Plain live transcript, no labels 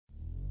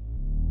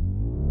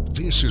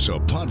This is a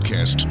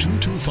Podcast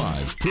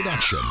 225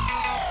 production.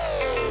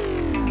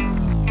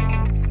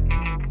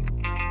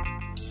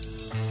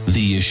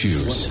 The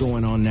issues. What's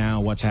going on now?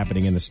 What's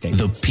happening in the state?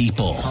 The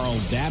people. Carl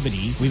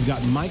Dabadie. We've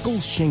got Michael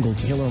Shingle,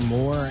 Taylor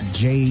Moore,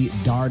 Jay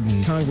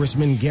Darden,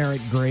 Congressman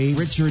Garrett Gray,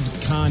 Richard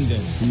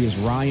Condon. He is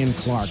Ryan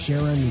Clark,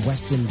 Sharon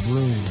Weston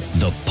Broom.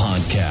 The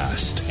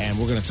podcast. And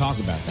we're going to talk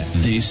about that.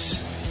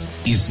 This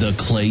is the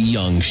Clay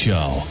Young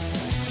Show.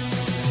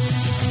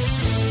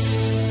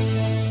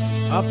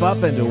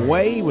 Up, and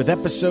away with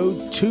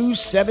episode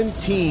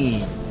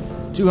 217.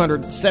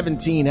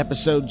 217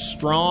 episodes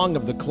strong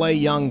of the Clay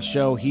Young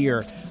Show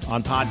here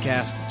on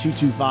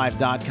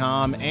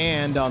podcast225.com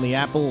and on the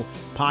Apple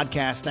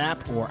Podcast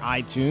app or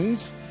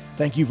iTunes.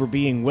 Thank you for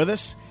being with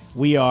us.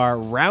 We are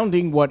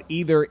rounding what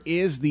either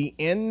is the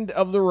end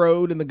of the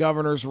road in the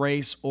governor's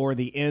race or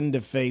the end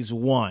of phase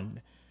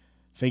one.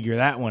 Figure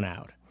that one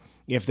out.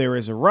 If there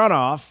is a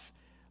runoff,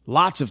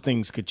 lots of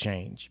things could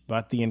change,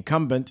 but the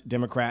incumbent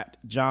Democrat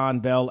John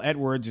Bel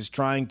Edwards is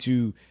trying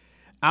to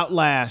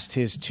outlast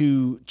his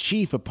two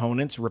chief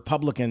opponents,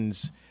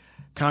 Republicans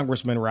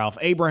Congressman Ralph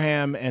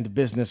Abraham and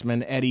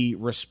businessman Eddie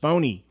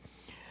Rispone.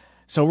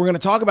 So we're going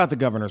to talk about the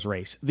governor's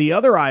race. The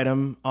other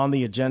item on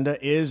the agenda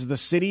is the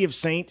city of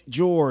St.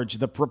 George,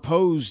 the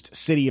proposed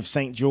city of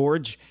St.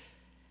 George,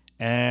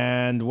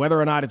 and whether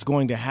or not it's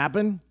going to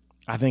happen.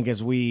 I think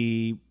as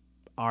we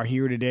are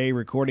here today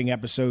recording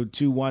episode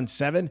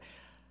 217,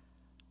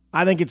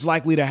 I think it's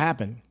likely to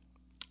happen.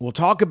 We'll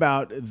talk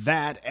about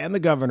that and the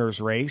governor's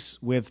race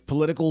with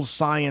political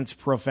science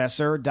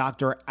professor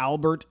Dr.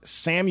 Albert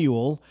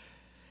Samuel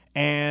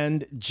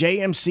and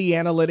JMC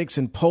Analytics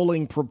and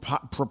polling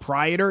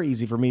proprietor,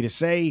 easy for me to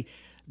say,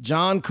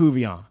 John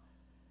Couvion.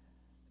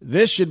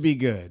 This should be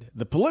good.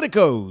 The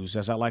politicos,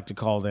 as I like to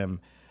call them,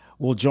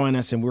 will join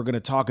us, and we're going to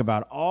talk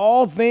about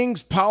all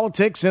things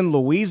politics in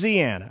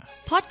Louisiana.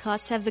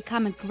 Podcasts have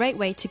become a great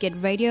way to get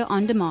radio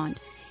on demand.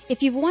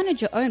 If you've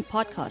wanted your own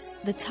podcast,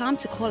 the time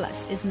to call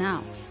us is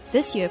now.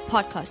 This year,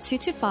 Podcast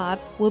 225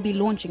 will be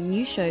launching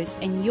new shows,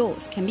 and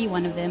yours can be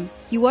one of them.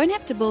 You won't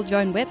have to build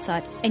your own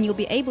website, and you'll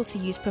be able to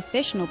use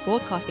professional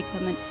broadcast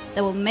equipment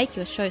that will make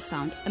your show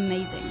sound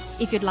amazing.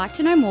 If you'd like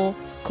to know more,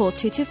 call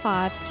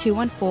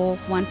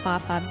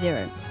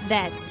 225-214-1550.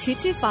 That's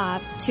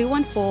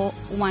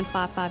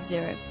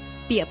 225-214-1550.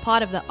 Be a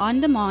part of the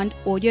on-demand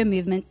audio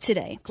movement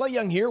today. Clay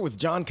Young here with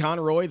John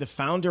Conroy, the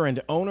founder and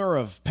owner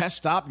of Pest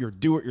Stop, your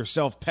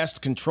do-it-yourself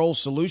pest control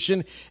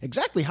solution.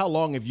 Exactly how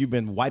long have you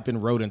been wiping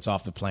rodents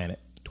off the planet?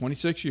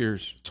 26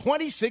 years.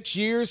 26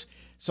 years?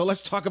 So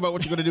let's talk about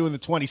what you're going to do in the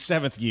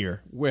 27th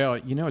year. Well,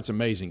 you know, it's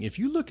amazing. If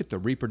you look at the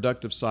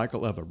reproductive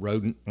cycle of a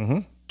rodent,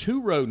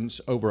 two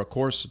rodents over a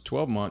course of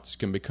 12 months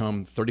can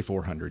become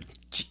 3,400.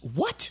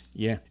 What?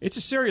 Yeah, it's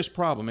a serious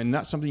problem and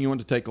not something you want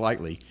to take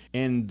lightly.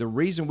 And the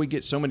reason we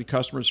get so many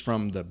customers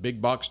from the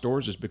big box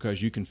stores is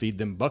because you can feed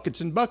them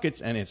buckets and buckets,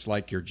 and it's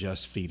like you're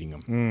just feeding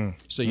them.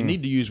 So you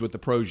need to use what the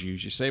pros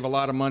use. You save a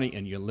lot of money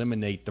and you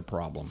eliminate the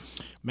problem.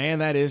 Man,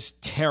 that is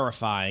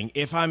terrifying.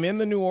 If I'm in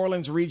the New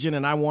Orleans region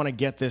and I want to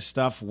get this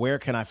stuff, where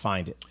can I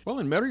find it? Well,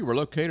 in Metairie, we're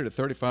located at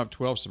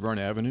 3512 Severn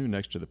Avenue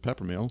next to the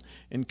Pepper Mill.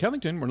 In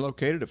Covington, we're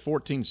located at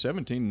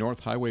 1417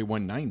 North Highway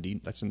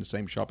 190. That's in the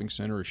same shopping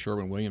center as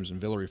Sherwin-Williams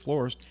and Villeray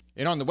Florist.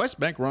 And on the West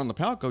Bank, we're on the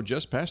Palco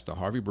just past the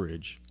Harvey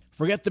Bridge.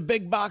 Forget the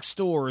big box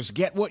stores.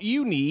 Get what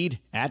you need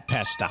at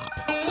Pest Stop.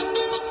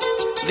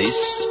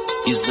 This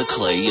is the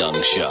Clay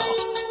Young Show.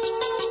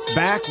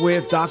 Back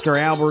with Dr.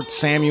 Albert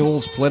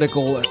Samuels,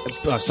 political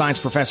science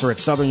professor at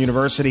Southern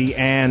University,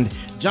 and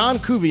John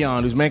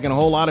Couvion, who's making a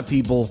whole lot of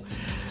people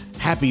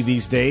happy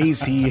these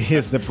days. He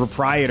is the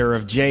proprietor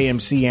of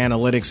JMC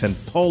Analytics and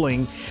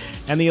Polling.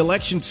 And the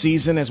election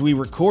season, as we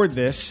record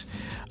this,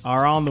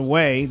 are on the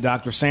way.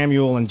 Dr.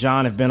 Samuel and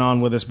John have been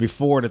on with us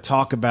before to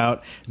talk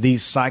about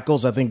these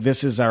cycles. I think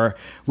this is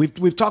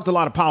we've talked a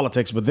lot of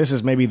politics, but this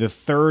is maybe the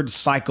third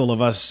cycle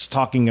of us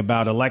talking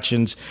about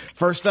elections.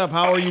 First up,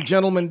 how are you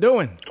gentlemen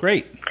doing?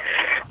 Great.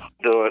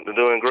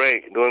 Doing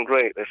great.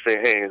 They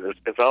say, hey,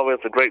 it's always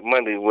a great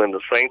Monday when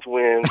the Saints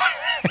win,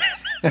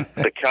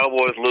 the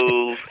Cowboys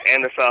lose,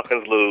 and the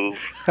Falcons lose.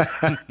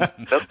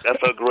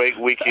 That's a great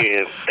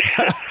weekend.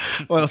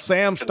 Well,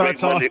 Sam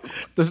starts off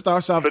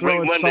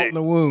throwing salt in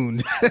the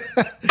wound.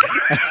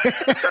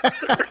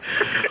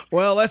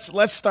 Well,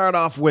 let's start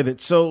off with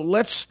it. So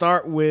let's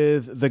start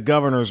with the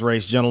governor's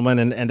race, gentlemen.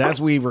 And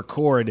as we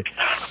record,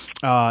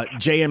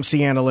 JMC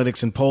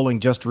Analytics and Polling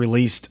just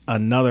released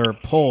another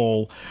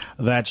poll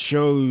that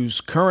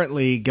shows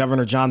currently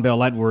Governor John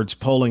Bel Edwards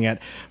polling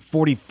at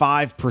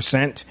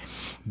 45%,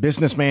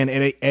 businessman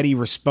Eddie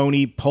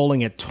Rispone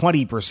polling at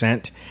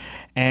 20%,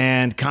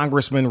 and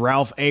Congressman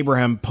Ralph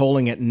Abraham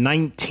polling at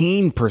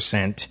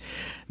 19%.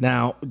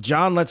 Now,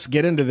 John, let's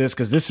get into this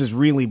because this is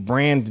really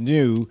brand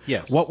new.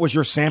 Yes. What was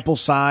your sample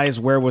size?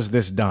 Where was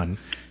this done?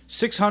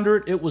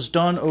 600. It was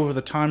done over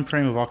the time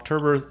frame of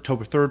October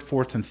 3rd,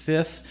 4th, and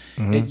 5th.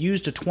 It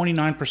used a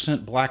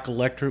 29% black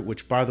electorate,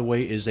 which, by the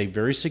way, is a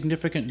very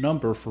significant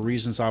number for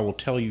reasons I will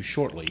tell you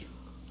shortly.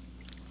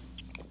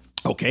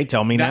 Okay,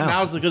 tell me now.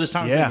 Now's the goodest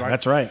time. Yeah, right?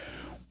 that's right.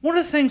 One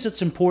of the things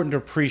that's important to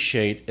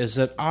appreciate is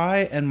that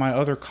I and my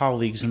other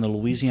colleagues in the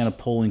Louisiana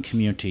polling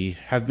community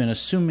have been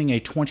assuming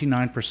a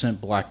 29%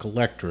 black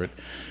electorate,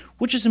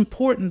 which is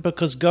important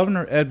because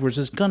Governor Edwards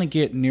is going to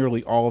get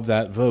nearly all of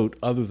that vote,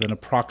 other than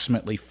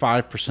approximately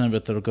 5% of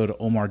it that'll go to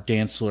Omar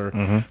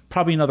Dantzler,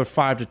 probably another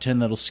 5 to 10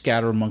 that'll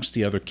scatter amongst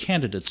the other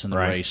candidates in the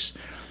race.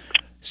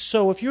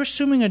 So if you're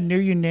assuming a near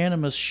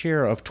unanimous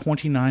share of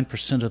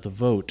 29% of the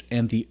vote,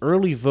 and the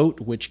early vote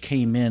which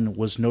came in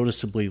was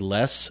noticeably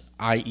less,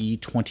 i.e.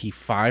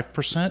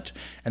 25%,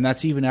 and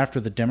that's even after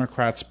the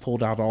Democrats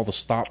pulled out all the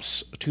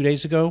stops 2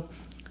 days ago,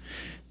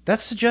 that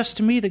suggests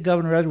to me that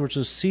Governor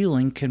Edwards'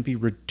 ceiling can be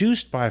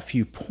reduced by a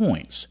few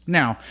points.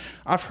 Now,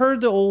 I've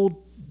heard the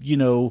old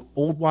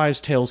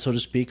wives' tales, so to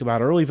speak,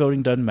 about early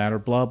voting doesn't matter,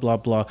 blah, blah,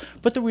 blah.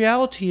 But the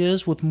reality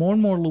is, with more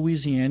and more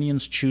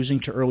Louisianians choosing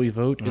to early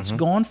vote, it's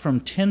gone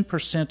from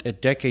 10% a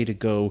decade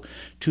ago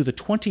to the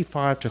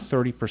 25 to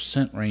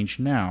 30% range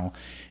now.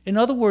 In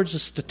other words, a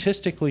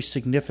statistically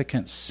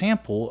significant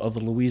sample of the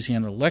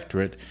Louisiana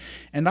electorate.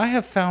 And I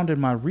have found in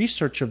my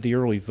research of the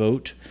early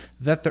vote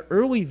that the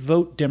early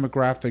vote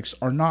demographics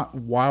are not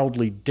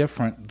wildly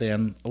different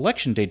than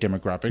election day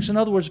demographics. In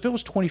other words, if it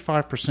was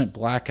 25%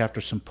 black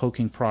after some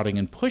poking, prodding,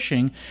 and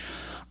pushing,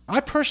 I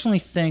personally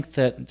think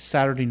that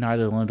Saturday night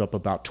it'll end up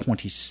about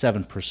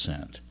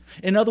 27%.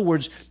 In other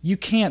words, you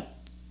can't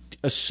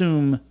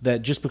assume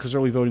that just because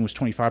early voting was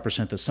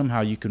 25% that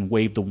somehow you can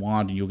wave the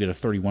wand and you'll get a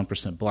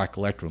 31% black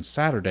electorate on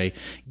Saturday.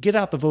 Get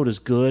out the vote is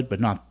good, but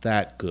not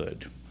that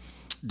good.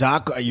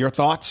 Doc, your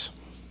thoughts?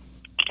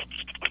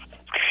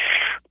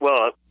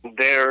 Well,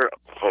 there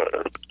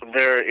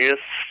is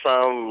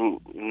some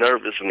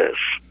nervousness,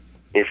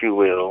 if you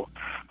will,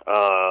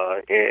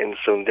 in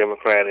some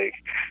Democratic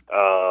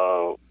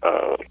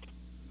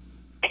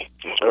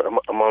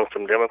among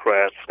some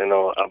Democrats,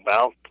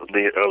 about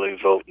the early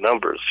vote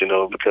numbers,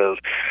 because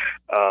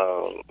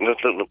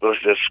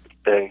let's just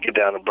get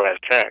down to brass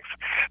tacks.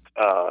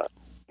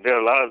 There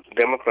are a lot of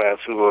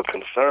Democrats who are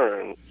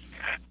concerned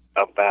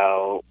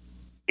about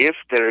if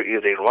there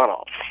is a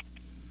runoff.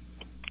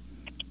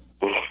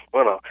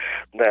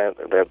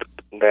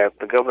 That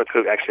the governor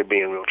could actually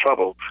be in real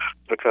trouble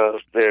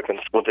because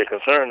what they're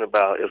concerned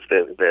about is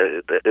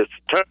that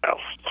turnout.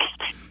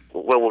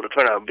 What will the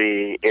turnout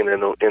be in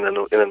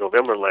the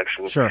November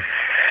election? Sure.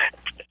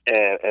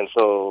 And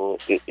so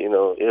if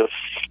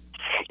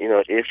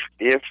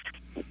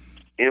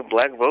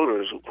black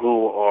voters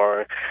who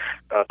are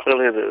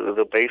clearly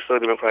the base of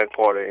the Democratic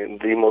Party and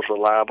the most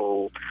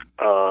reliable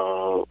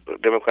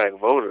Democratic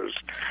voters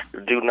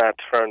do not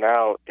turn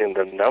out in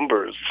the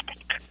numbers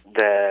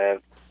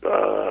that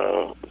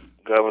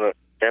Governor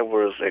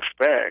Edwards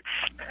expects,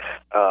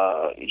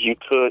 you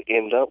could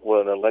end up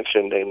with an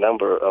election day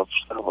number of,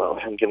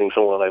 I'm getting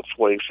somewhere like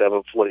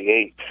 47,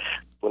 48,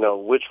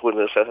 which would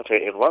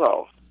necessitate a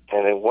runoff.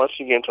 And then once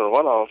you get into a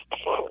runoff,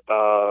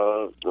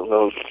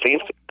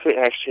 things could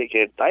actually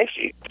get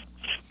dicey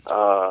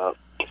for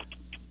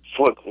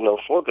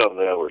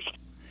Governor Edwards.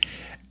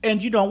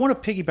 And, I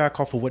want to piggyback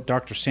off of what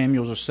Dr.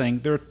 Samuels is saying.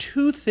 There are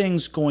two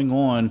things going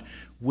on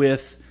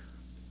with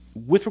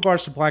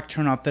regards to black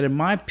turnout that, in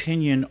my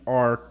opinion,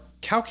 are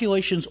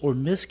calculations or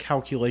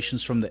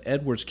miscalculations from the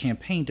Edwards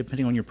campaign,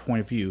 depending on your point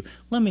of view.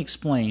 Let me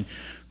explain.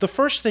 The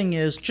first thing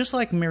is, just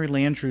like Mary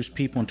Landrieu's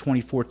people in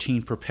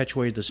 2014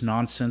 perpetuated this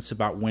nonsense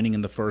about winning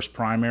in the first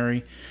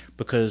primary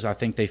because I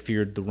think they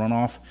feared the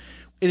runoff,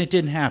 and it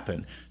didn't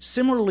happen.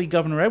 Similarly,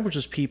 Governor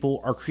Edwards'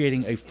 people are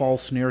creating a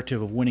false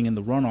narrative of winning in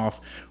the runoff.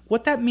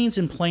 What that means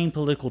in plain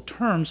political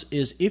terms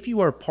is if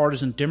you are a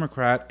partisan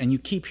Democrat and you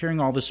keep hearing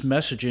all this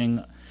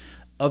messaging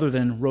other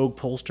than rogue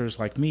pollsters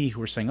like me who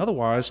are saying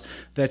otherwise,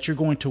 that you're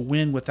going to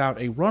win without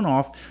a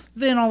runoff,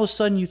 then all of a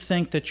sudden you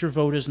think that your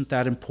vote isn't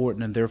that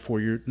important and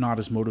therefore you're not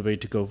as motivated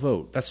to go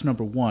vote. That's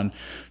number one.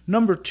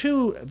 Number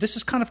two, this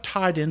is kind of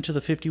tied into the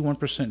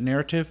 51%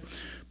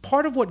 narrative.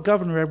 Part of what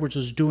Governor Edwards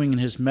is doing in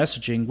his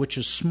messaging, which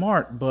is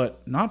smart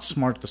but not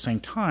smart at the same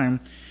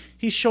time,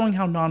 he's showing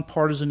how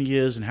nonpartisan he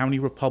is and how many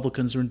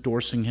Republicans are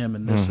endorsing him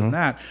and this and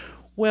that.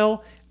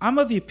 Well, I'm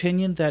of the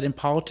opinion that in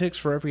politics,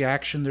 for every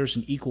action, there's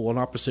an equal and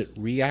opposite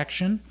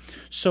reaction.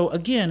 So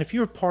again, if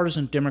you're a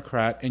partisan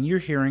Democrat and you're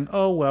hearing,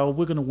 oh, well,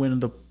 we're going to win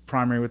in the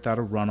primary without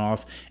a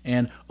runoff,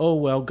 and, oh,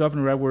 well,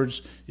 Governor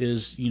Edwards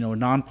is, a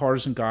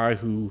nonpartisan guy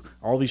who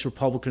all these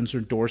Republicans are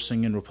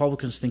endorsing and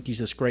Republicans think he's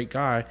this great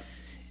guy,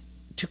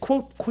 to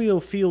quote Cleo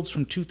Fields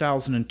from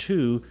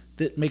 2002,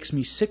 that makes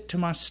me sick to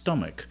my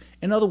stomach.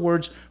 In other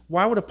words,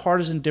 why would a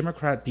partisan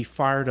Democrat be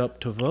fired up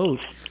to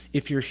vote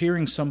if you're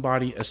hearing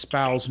somebody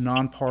espouse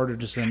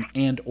nonpartisan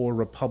and or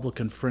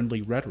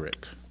Republican-friendly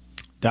rhetoric?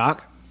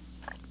 Doc?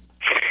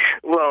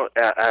 Well,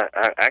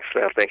 I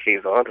think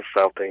he's onto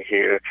something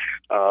here.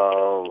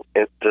 To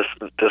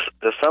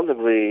some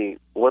degree,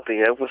 what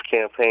the Edwards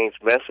campaign's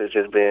message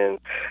has been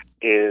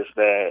is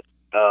that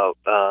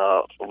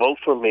vote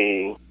for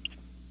me,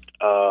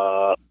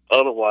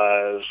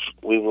 Otherwise,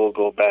 we will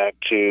go back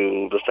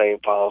to the same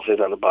policies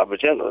under Bobby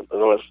Jindal. In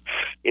other words,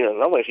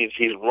 in other ways,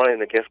 he's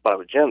running against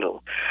Bobby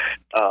Jindal,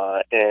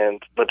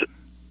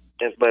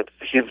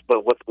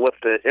 but what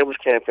the Edwards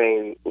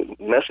campaign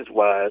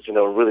message-wise,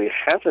 really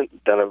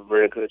hasn't done a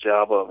very good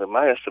job of, in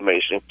my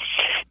estimation,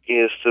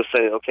 is to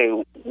say, okay,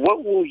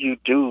 what will you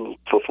do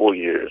for 4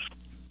 years?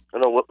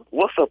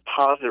 What's a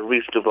positive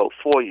reason to vote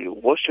for you?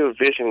 What's your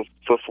vision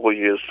for 4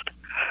 years?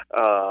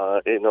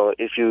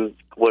 If you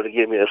were to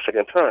give me a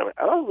second term,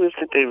 I don't really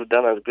think they've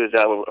done a good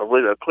job of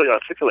really clearly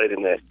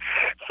articulating that.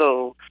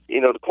 So,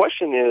 the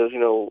question is,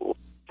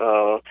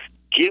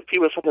 give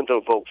people something to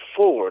vote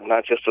for,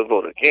 not just to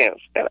vote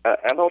against. And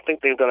I don't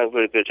think they've done a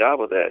very good job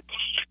of that.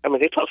 I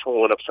mean, they've talked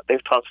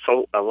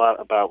a lot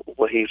about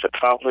what he's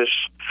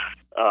accomplished.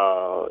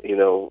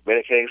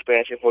 Medicaid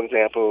expansion, for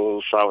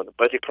example, solving the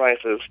budget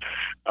crisis.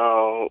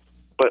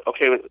 But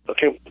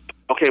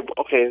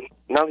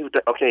now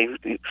let's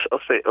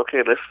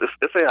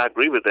say I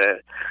agree with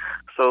that.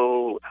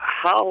 So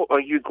how are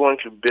you going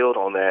to build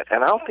on that?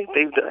 And I don't think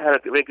they've had a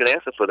very good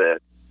answer for that.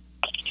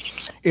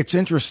 It's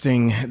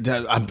interesting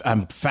that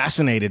I'm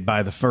fascinated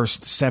by the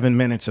first 7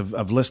 minutes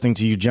of listening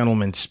to you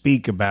gentlemen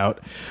speak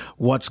about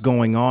what's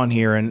going on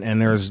here.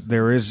 And there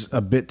is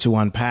a bit to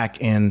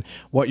unpack in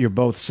what you're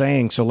both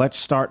saying. So let's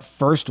start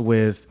first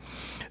with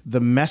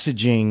the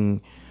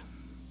messaging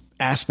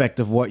aspect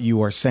of what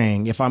you are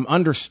saying. If I'm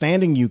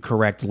understanding you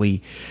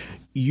correctly,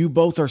 you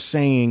both are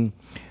saying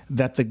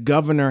that the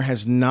governor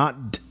has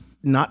not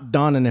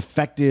done an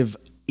effective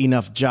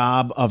enough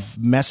job of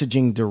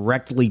messaging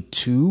directly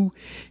to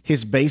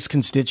his base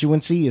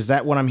constituency. Is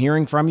that what I'm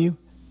hearing from you?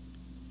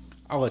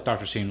 I'll let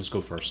Dr. Samuels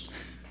go first.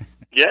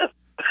 Yeah.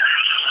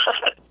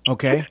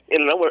 Okay.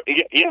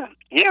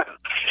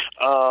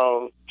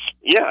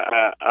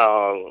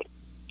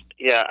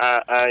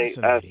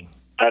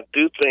 I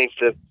do think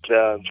that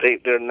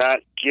they're not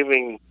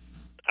giving.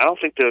 I don't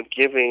think they're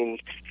giving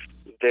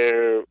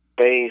their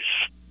base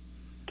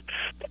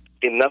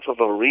enough of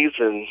a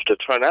reason to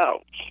turn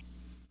out.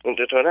 And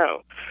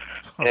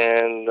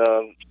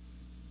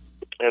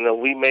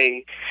we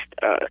may,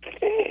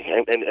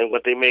 and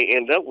what they may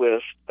end up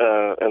with,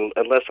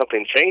 unless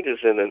something changes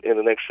in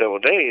the next several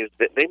days,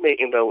 they may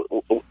end up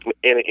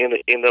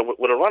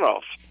with a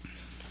runoff.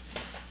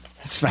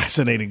 It's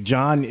fascinating,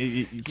 John.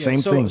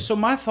 Same thing. So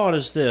my thought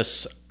is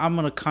this: I'm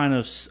going to kind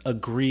of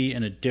agree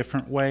in a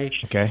different way.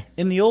 Okay.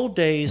 In the old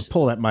days,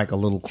 pull that mic a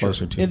little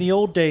closer to. In the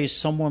old days,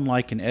 someone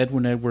like an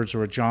Edwin Edwards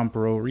or a John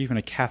Barrow or even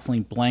a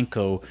Kathleen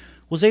Blanco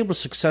was able to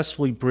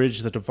successfully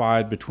bridge the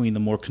divide between the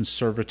more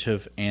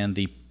conservative and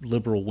the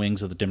liberal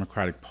wings of the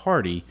Democratic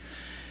Party.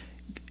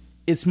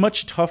 It's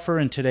much tougher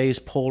in today's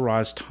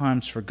polarized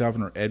times for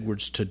Governor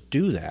Edwards to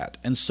do that.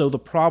 And so the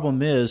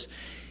problem is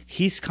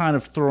he's kind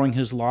of throwing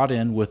his lot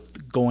in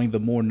with going the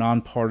more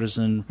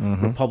nonpartisan,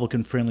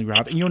 Republican-friendly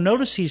route. And you'll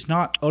notice he's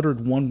not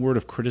uttered one word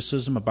of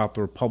criticism about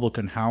the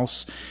Republican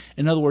House.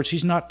 In other words,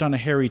 he's not done a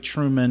Harry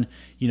Truman,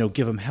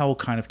 give him hell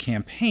kind of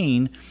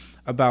campaign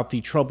about the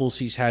troubles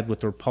he's had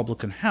with the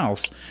Republican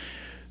House.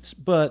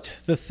 But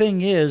the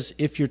thing is,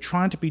 if you're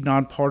trying to be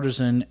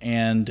nonpartisan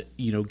and,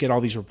 get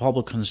all these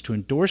Republicans to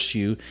endorse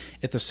you,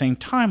 at the same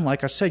time,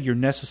 like I said, you're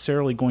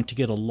necessarily going to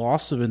get a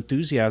loss of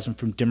enthusiasm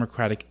from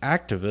Democratic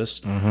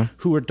activists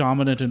who are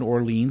dominant in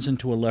Orleans and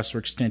to a lesser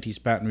extent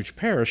East Baton Rouge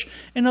Parish.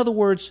 In other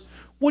words,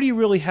 what do you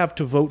really have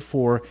to vote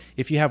for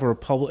if you have a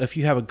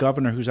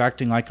governor who's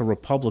acting like a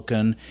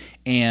Republican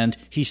and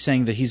he's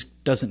saying that he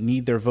doesn't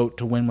need their vote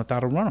to win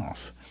without a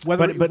runoff?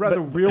 Whether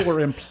real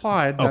or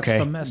implied, that's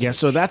the message. Yeah,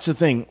 so that's the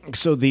thing.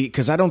 So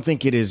because I don't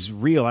think it is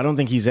real. I don't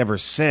think he's ever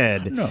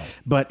said. No.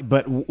 But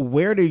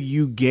where do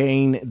you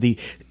gain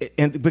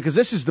and because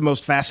this is the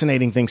most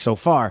fascinating thing so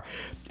far,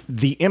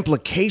 the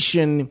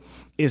implication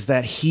is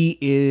that he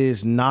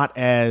is not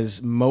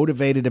as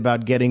motivated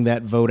about getting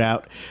that vote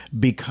out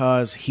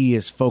because he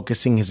is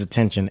focusing his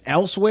attention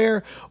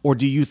elsewhere? Or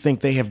do you think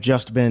they have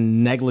just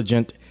been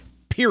negligent,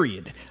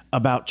 period,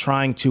 about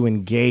trying to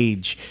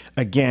engage,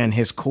 again,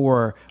 his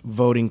core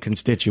voting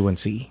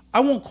constituency? I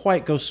won't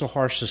quite go so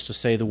harsh as to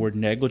say the word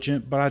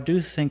negligent, but I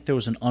do think there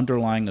was an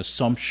underlying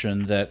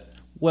assumption that,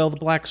 well, the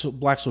blacks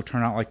will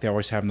turn out like they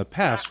always have in the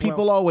past.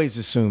 People always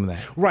assume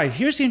that. Right.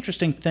 Here's the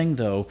interesting thing,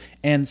 though,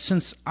 and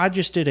since I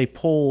just did a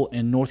poll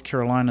in North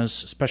Carolina's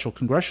special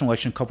congressional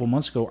election a couple of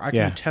months ago, I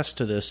can attest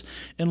to this.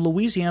 In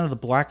Louisiana, the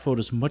black vote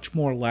is much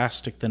more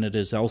elastic than it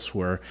is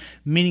elsewhere,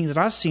 meaning that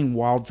I've seen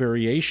wild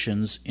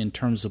variations in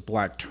terms of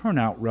black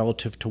turnout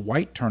relative to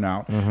white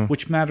turnout,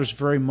 which matters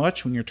very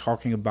much when you're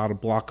talking about a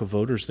block of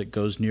voters that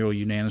goes nearly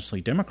unanimously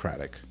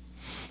Democratic.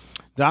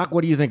 Doc,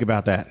 what do you think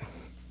about that?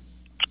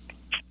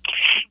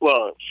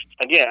 Well,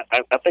 again,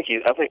 I think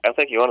you're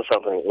onto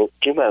something.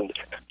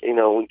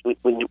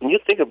 When you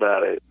think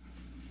about it,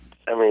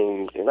 I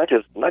mean, not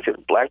just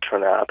black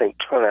turnout. I think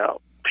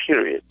turnout,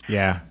 period.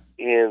 Yeah.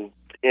 In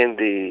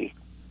the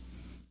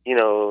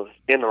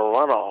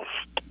runoff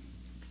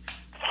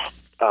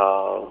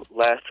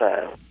last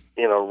time,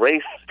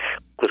 race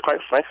was quite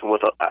frankly,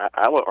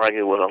 I would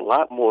argue, was a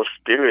lot more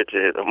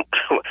spirited,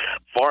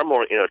 far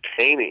more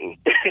entertaining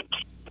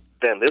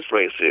than this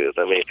race is.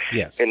 I mean,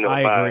 yes, I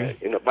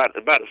agree. By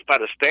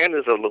the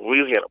standards of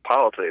Louisiana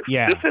politics,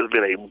 this has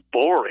been a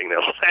boring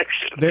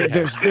election.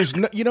 There's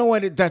no, you know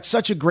what? That's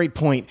such a great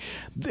point.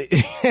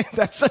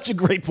 That's such a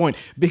great point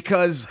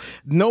because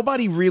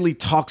nobody really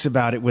talks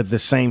about it with the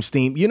same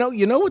steam. You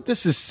know what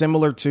this is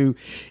similar to?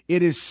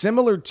 It is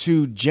similar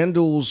to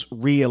Jindal's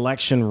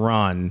re-election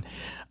run.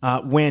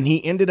 When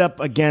he ended up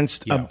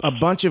against a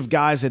bunch of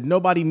guys that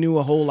nobody knew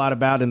a whole lot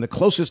about, and the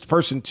closest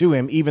person to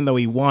him, even though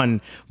he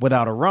won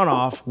without a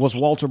runoff, was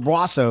Walter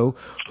Boisseau,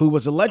 who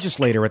was a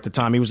legislator at the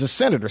time. He was a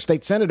senator,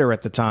 state senator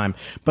at the time.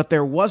 But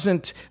there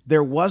wasn't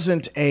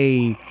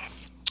a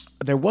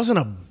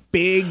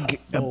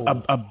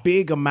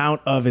big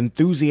amount of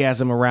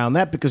enthusiasm around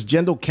that because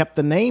Jindal kept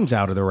the names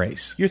out of the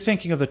race. You're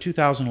thinking of the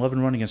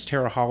 2011 run against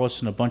Tara Hollis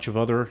and a bunch of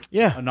other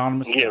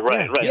anonymous. Yeah,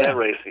 right. That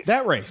race.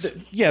 That race.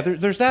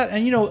 There's that,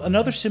 and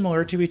another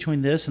similarity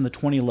between this and the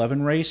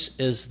 2011 race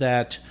is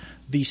that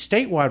the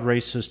statewide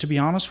races, to be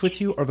honest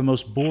with you, are the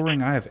most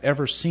boring I have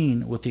ever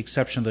seen, with the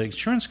exception of the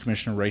insurance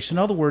commissioner race. In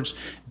other words,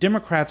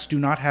 Democrats do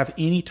not have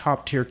any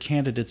top-tier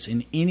candidates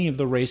in any of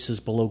the races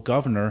below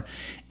governor,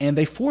 and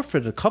they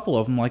forfeited a couple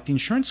of them, like the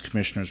insurance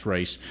commissioner's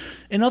race.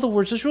 In other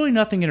words, there's really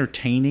nothing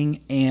entertaining,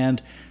 and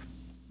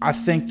I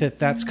think that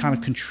that's kind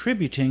of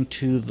contributing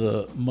to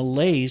the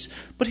malaise.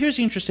 But here's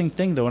the interesting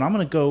thing, though, and I'm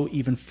going to go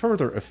even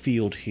further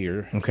afield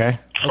here. Okay.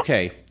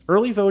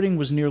 Early voting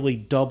was nearly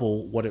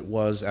double what it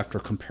was after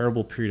a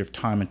comparable period of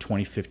time in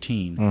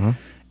 2015. Mm-hmm.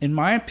 In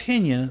my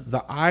opinion,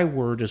 the I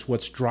word is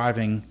what's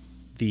driving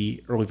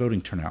the early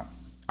voting turnout.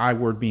 I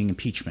word being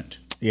impeachment.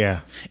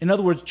 Yeah. In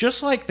other words,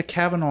 just like the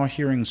Kavanaugh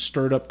hearings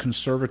stirred up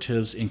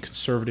conservatives in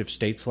conservative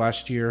states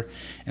last year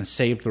and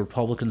saved the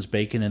Republicans'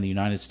 bacon in the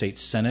United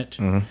States Senate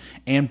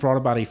and brought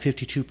about a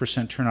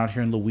 52% turnout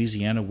here in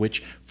Louisiana,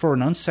 which for an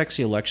unsexy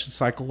election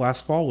cycle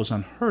last fall was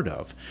unheard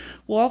of.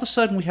 Well, all of a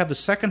sudden we have the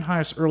second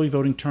highest early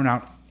voting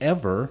turnout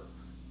ever,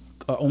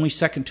 only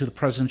second to the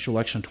presidential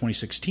election in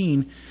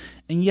 2016,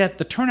 and yet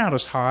the turnout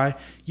is high.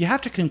 You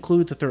have to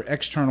conclude that there are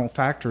external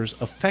factors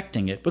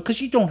affecting it because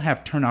you don't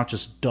have turnout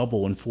just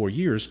double in 4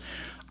 years.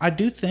 I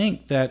do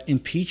think that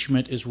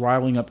impeachment is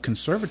riling up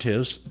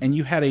conservatives, and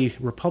you had a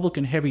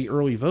Republican-heavy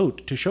early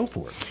vote to show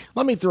for it.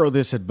 Let me throw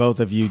this at both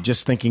of you,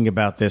 just thinking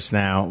about this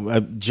now.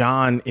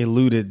 John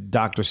eluded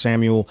Dr.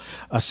 Samuel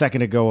a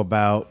second ago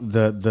about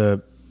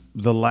the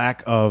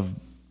lack of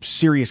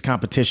serious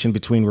competition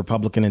between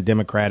Republican and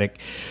Democratic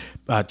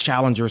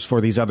challengers for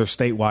these other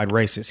statewide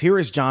races. Here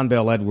is John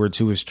Bel Edwards,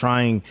 who is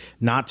trying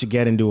not to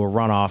get into a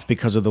runoff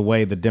because of the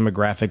way the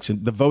demographics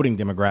and the voting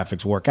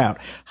demographics work out.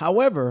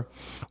 However,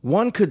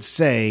 one could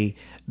say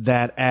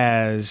that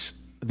as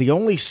the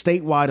only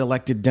statewide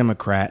elected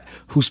Democrat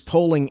who's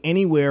polling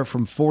anywhere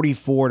from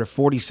 44 to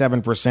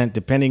 47%,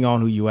 depending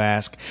on who you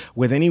ask,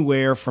 with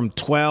anywhere from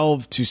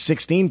 12 to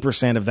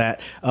 16%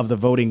 of the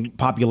voting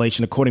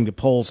population, according to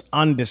polls,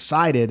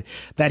 undecided,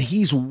 that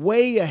he's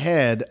way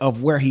ahead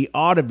of where he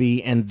ought to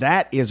be. And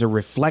that is a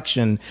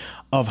reflection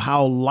of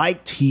how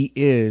liked he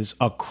is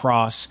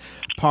across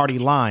party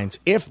lines.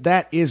 If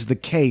that is the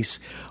case,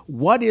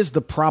 what is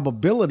the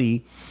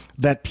probability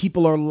that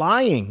people are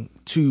lying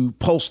to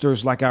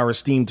pollsters like our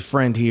esteemed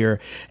friend here,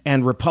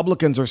 and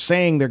Republicans are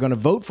saying they're going to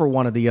vote for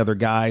one of the other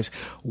guys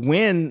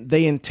when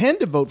they intend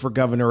to vote for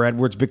Governor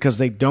Edwards because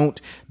they don't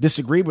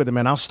disagree with him?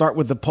 And I'll start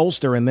with the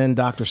pollster and then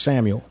Dr.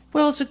 Samuel.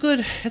 Well, it's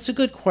a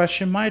good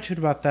question. My attitude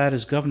about that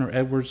is Governor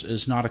Edwards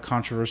is not a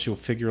controversial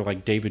figure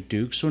like David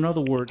Duke. So in other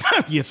words,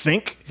 you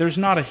think there's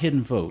not a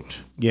hidden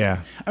vote.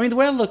 Yeah. I mean, the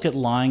way I look at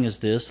lying is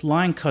this: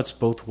 lying cuts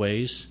both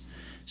ways.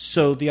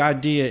 So the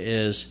idea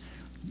is,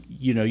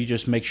 you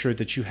just make sure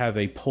that you have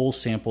a poll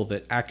sample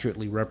that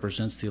accurately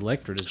represents the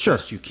electorate as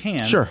best you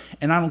can. Sure.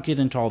 And I don't get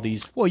into all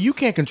these. Well, you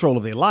can't control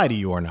if they lie to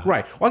you or not.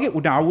 Right. Well,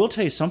 now, I will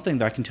tell you something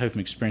that I can tell you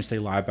from experience they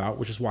lie about,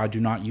 which is why I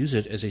do not use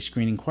it as a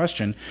screening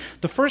question.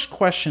 The first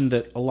question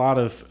that a lot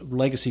of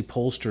legacy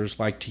pollsters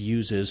like to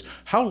use is,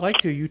 how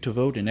likely are you to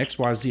vote in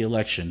XYZ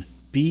election?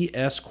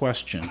 BS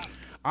question.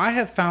 I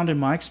have found in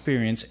my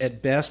experience,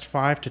 at best,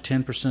 5 to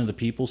 10% of the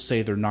people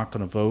say they're not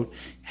going to vote.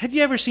 Have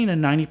you ever seen a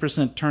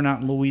 90%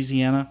 turnout in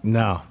Louisiana?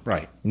 No.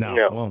 Right. No.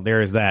 Well,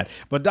 there is that.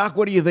 But, Doc,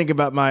 what do you think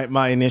about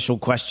my initial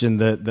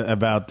question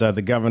about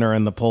the governor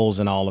and the polls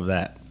and all of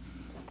that?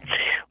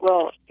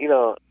 Well, I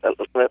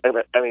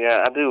mean,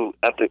 I do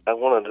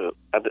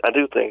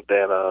think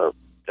that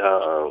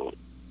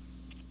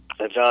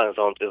that John is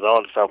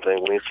on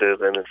something when he says,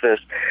 in a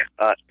sense,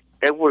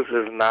 Edwards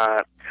is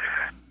not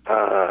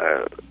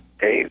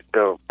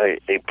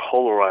a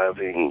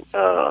polarizing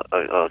a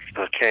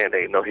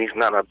candidate. No, he's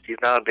not a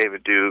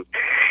David Duke.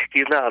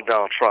 He's not a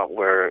Donald Trump,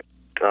 where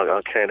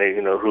a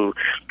candidate who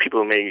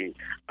people may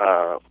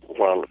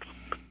want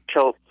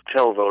to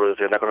tell voters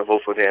they're not going to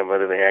vote for him,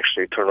 and then they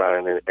actually turn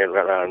around and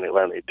run around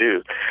and they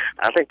do.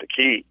 I think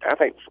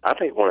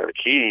one of the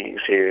keys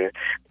here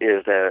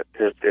is that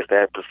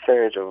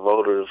percentage of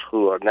voters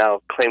who are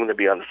now claiming to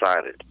be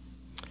undecided.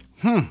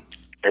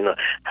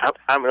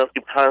 how many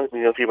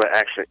people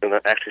actually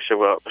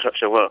show up?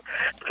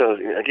 Because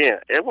again,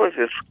 Edwards,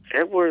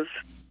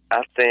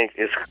 I think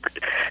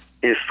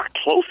is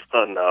close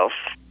enough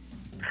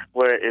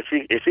where if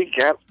he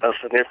got a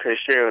significant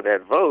share of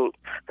that vote,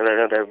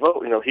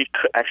 he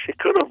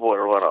could avoid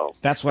a runoff.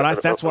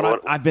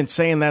 I've been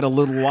saying that a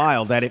little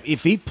while. That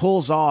if he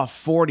pulls off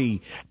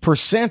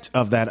 40%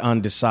 of that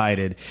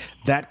undecided,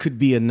 that could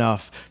be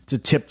enough to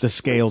tip the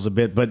scales a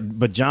bit.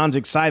 But John's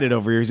excited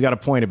over here. He's got a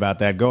point about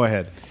that. Go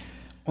ahead.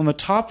 On the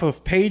top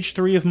of page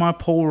 3 of my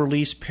poll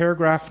release,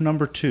 paragraph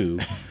number 2.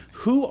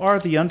 Who are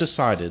the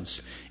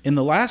undecideds? In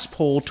the last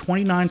poll,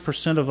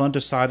 29% of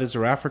undecideds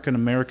are African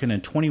American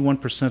and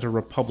 21% are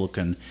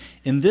Republican.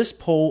 In this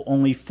poll,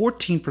 only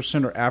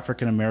 14% are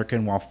African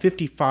American, while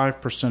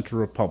 55% are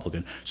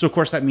Republican. So, of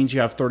course, that means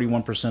you have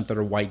 31% that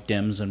are white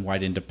Dems and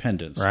white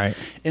independents. Right.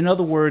 In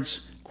other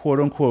words, quote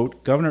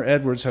unquote, Governor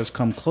Edwards has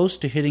come close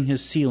to hitting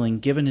his ceiling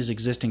given his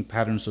existing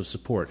patterns of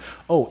support.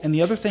 Oh, and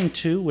the other thing,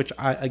 too, which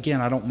I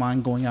don't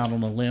mind going out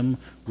on a limb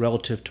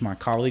relative to my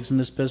colleagues in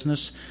this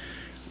business,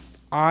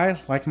 I,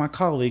 like my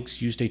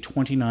colleagues, used a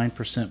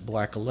 29%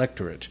 black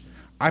electorate.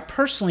 I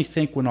personally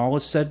think when all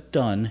is said and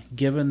done,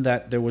 given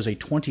that there was a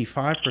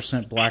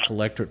 25% black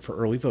electorate for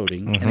early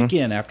voting, and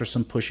again, after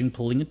some pushing,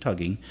 pulling, and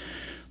tugging,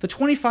 the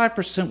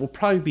 25% will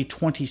probably be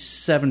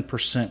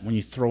 27% when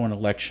you throw in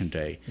Election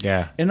Day.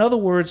 Yeah. In other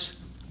words,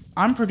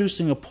 I'm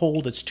producing a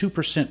poll that's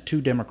 2% too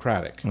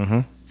Democratic.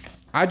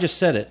 I just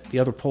said it. The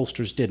other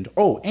pollsters didn't.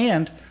 Oh,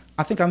 and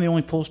I think I'm the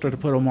only pollster to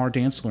put Omar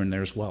Dantzler in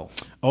there as well.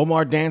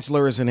 Omar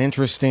Dantzler is an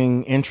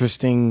interesting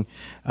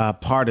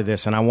part of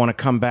this, and I want to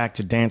come back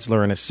to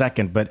Dantzler in a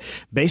second. But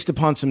based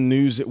upon some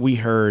news that we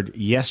heard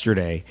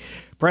yesterday,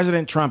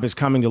 President Trump is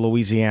coming to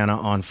Louisiana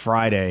on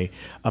Friday,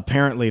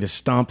 apparently to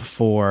stump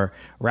for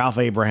Ralph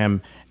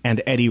Abraham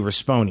and Eddie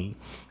Rispone.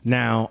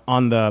 Now,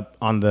 on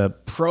the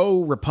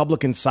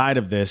pro-Republican side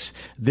of this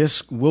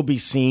will be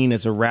seen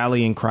as a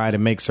rallying cry to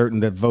make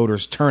certain that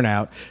voters turn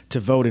out to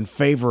vote in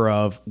favor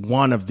of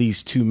one of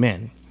these two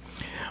men.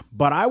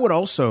 But I would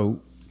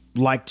also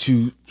like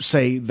to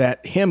say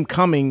that him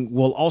coming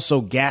will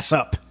also gas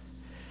up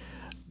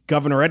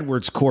Governor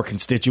Edwards' core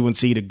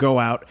constituency to go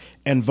out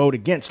and vote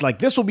against. Like,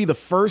 this will be the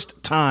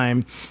first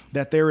time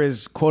that there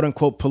is, quote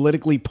unquote,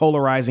 politically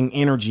polarizing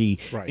energy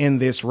in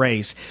this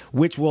race,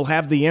 which will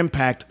have the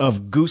impact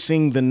of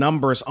goosing the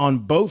numbers on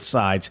both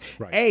sides.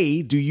 Right.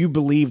 A, do you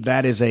believe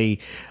that is a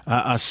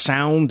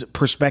sound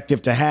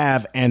perspective to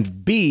have?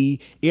 And B,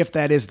 if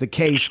that is the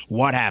case,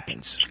 what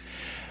happens?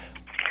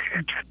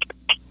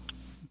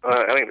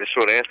 I think the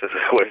short answer to the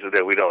question is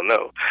that we don't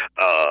know.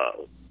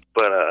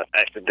 But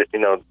actually,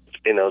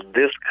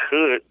 this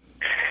could,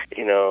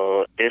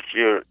 if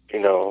you're,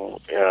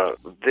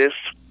 this,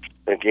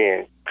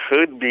 again,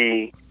 could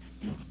be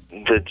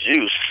the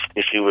juice,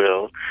 if you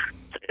will,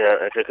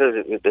 because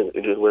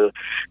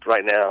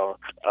right now,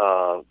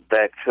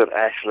 that could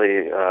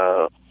actually,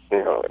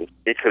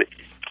 it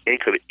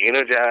could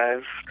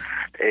energize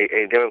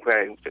a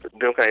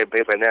Democratic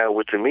base right now,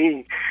 which to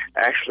me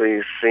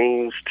actually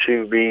seems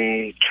to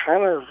be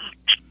kind of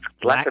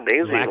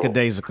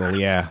lackadaisical,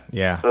 yeah.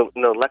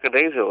 No,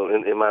 lackadaisical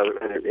in my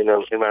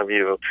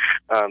view.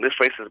 This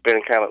race has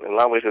been kind of, in a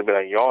lot of ways, has been a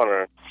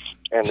yawner,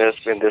 and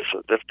there's been this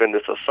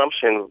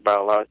assumption by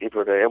a lot of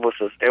people that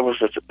Edwards is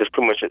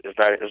pretty much is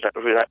not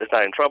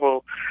in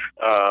trouble.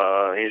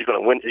 He's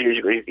going to win.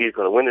 He's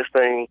going to win this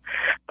thing,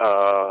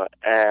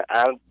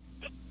 and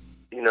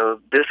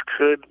this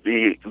could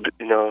be,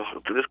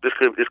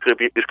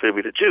 this could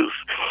be the juice.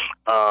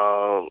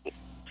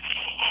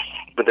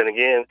 But then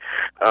again,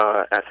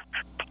 I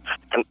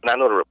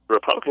know the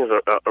Republicans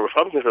are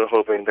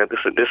hoping that this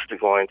is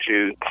going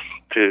to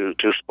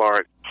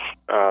spark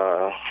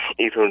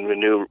even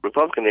renewed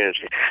Republican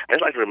energy.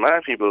 I'd like to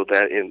remind people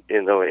that in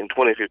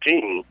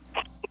 2015,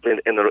 in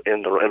the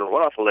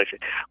runoff election,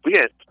 we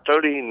had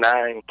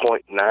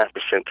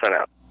 39.9%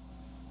 turnout.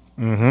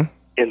 Mm-hmm.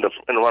 In the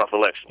runoff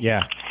election.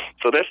 Yeah.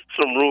 So there's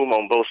some room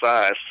on both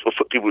sides for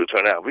people to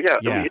turn out. We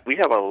have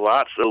a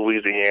lot of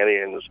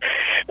Louisianians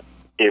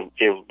in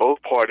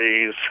both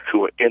parties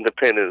who are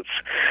independents,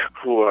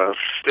 who are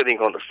sitting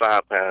on the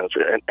sidelines,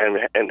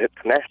 and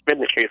that's been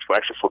the case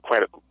for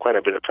quite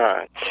a bit of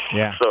time.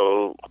 Yeah.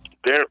 So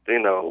there,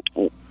 truth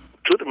of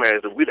the matter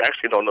is that we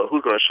actually don't know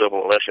who's going to show up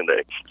on Election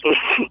Day.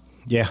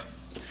 Yeah.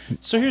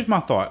 So here's my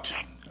thought.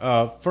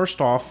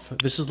 First off,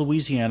 this is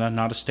Louisiana,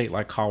 not a state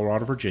like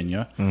Colorado,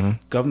 Virginia.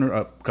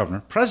 Mm-hmm.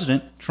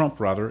 President Trump,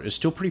 is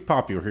still pretty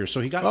popular here. So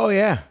he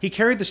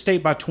carried the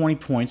state by 20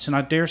 points, and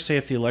I dare say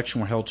if the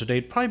election were held today,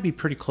 it'd probably be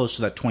pretty close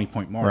to that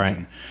 20-point margin.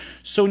 Right.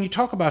 So when you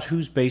talk about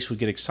whose base would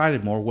get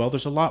excited more, well,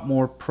 there's a lot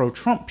more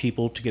pro-Trump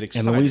people to get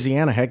excited. In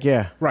Louisiana, heck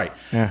yeah. Right.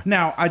 Yeah.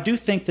 Now, I do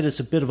think that it's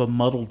a bit of a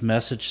muddled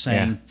message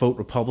saying vote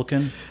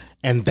Republican.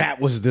 And that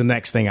was the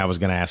next thing I was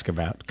going to ask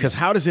about. Because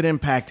how does it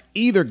impact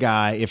either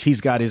guy if he's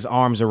got his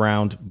arms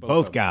around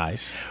both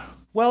guys?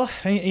 Well,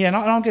 yeah, and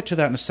I'll get to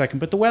that in a second.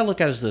 But the way I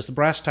look at it is this. The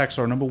brass tacks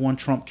are, number one,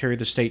 Trump carried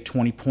the state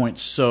 20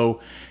 points. So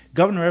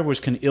Governor Edwards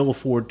can ill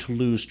afford to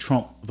lose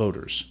Trump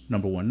voters,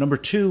 number one. Number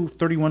two,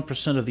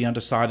 31% of the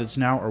undecideds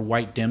now are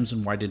white Dems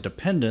and white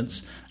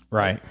independents.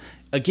 Right.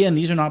 Again,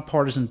 these are not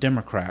partisan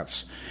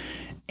Democrats.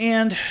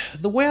 And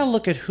the way I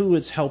look at who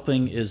it's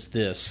helping is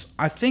this.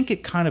 I think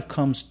it kind of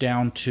comes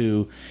down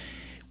to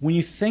when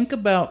you think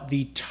about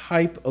the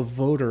type of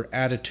voter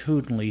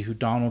attitudinally who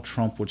Donald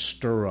Trump would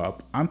stir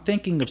up, I'm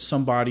thinking of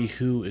somebody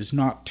who is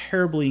not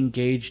terribly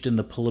engaged in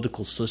the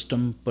political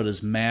system but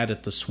is mad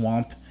at the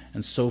swamp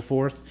and so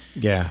forth.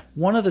 Yeah.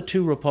 One of the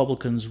two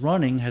Republicans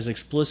running has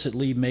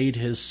explicitly made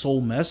his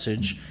sole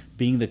message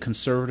being the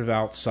conservative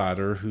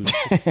outsider who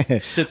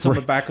sits on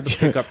the back of the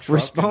pickup truck.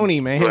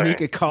 Risponi, man. Right. He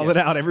could call it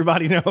out.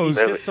 Everybody He knows.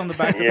 sits on the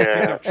back of the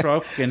pickup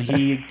truck and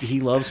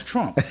he loves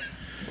Trump.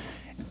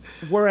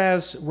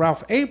 Whereas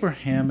Ralph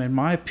Abraham, in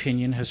my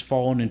opinion, has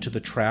fallen into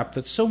the trap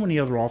that so many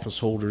other office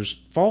holders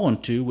fall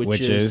into,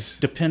 which is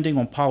depending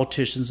on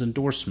politicians'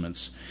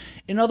 endorsements.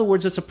 In other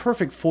words, it's a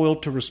perfect foil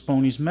to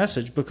Risponi's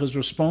message because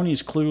Risponi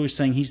is clearly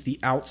saying he's the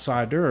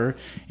outsider.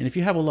 And if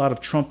you have a lot of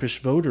Trumpish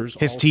voters...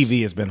 His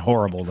TV has been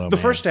horrible, though, The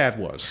first ad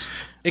was.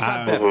 It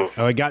got better.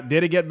 Oh,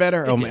 did it get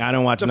better? Oh, man, I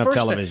don't watch enough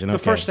television. The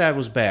first ad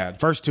was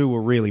bad. First two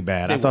were really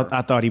bad.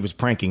 I thought he was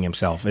pranking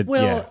himself.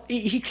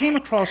 He came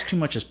across too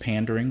much as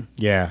pandering.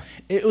 Yeah.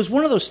 It was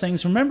one of those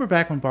things. Remember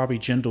back when Bobby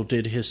Jindal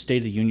did his State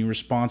of the Union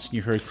response and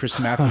you heard Chris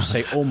Matthews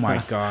say, "Oh,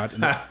 my God."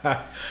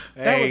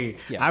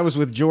 I was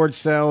with George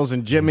Sells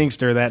and Jim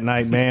Inkster that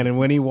night, man, and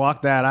when he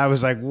walked out, I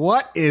was like,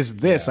 what is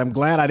this? I'm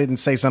glad I didn't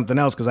say something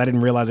else because I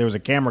didn't realize there was a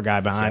camera guy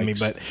behind me,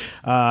 but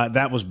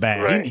that was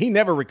bad. Right. He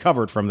never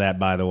recovered from that,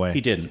 by the way.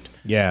 He didn't.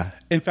 Yeah.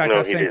 In fact,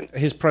 No, I he think didn't.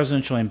 his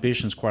presidential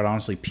ambitions, quite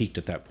honestly, peaked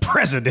at that point.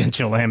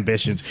 Presidential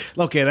ambitions.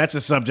 Okay, that's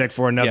a subject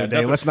for another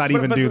day. Let's not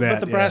even do that.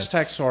 But the brass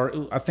tacks are,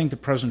 I think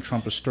that President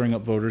Trump is stirring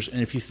up voters.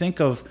 And if you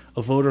think of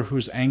a voter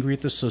who's angry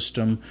at the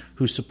system,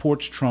 who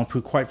supports Trump,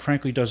 who quite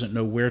frankly doesn't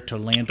know where to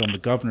land on the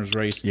governor's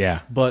race. Yeah.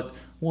 But,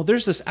 well,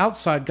 there's this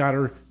outside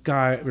guy,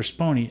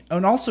 Risponi.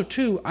 And also,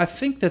 too, I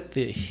think that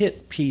the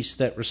hit piece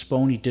that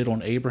Risponi did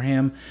on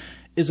Abraham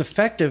is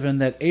effective in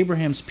that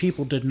Abraham's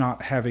people did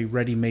not have a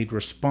ready-made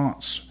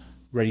response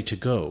ready to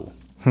go.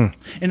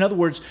 In other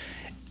words,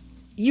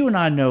 you and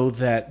I know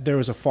that there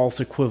is a false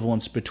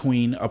equivalence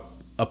between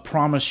a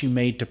promise you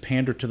made to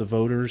pander to the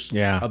voters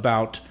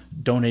about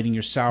donating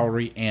your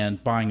salary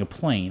and buying a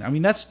plane. I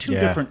mean, that's two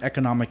different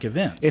economic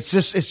events. It's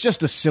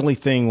just a silly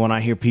thing when I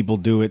hear people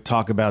do it,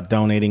 talk about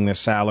donating their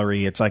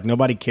salary. It's like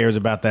nobody cares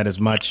about that as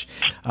much.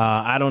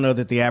 I don't know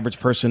that the average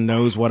person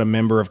knows what a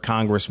member of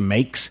Congress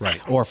makes,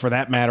 or for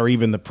that matter,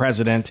 even the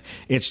president.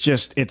 It's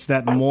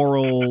that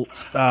moral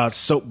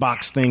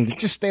soapbox thing.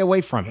 Just stay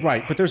away from it.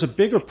 Right, but there's a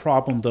bigger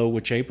problem, though,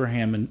 which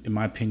Abraham, in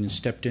my opinion,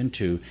 stepped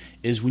into,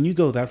 is when you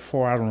go that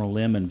far out on a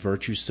limb and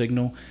virtue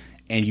signal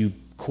and you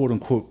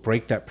quote-unquote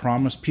break that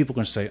promise, people are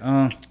going to say,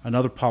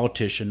 another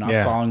politician not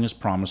following his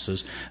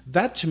promises.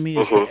 That, to me,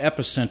 is the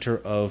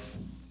epicenter of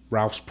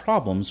Ralph's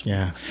problems.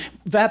 Yeah.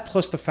 That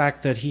plus the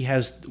fact that he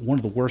has one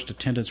of the worst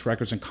attendance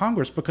records in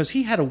Congress because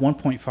he had a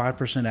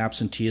 1.5%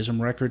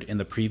 absenteeism record in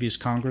the previous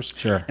Congress.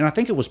 Sure. And I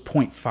think it was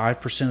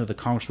 0.5% of the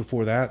Congress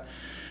before that.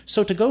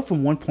 So to go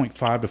from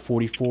 1.5 to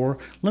 44,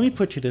 let me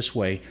put you this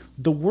way.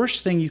 The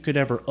worst thing you could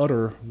ever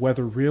utter,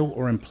 whether real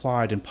or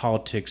implied in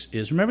politics,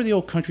 is, remember the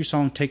old country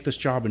song, "Take This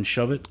Job and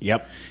Shove It"?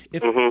 Yep.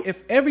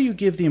 If ever you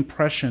give the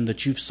impression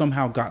that you've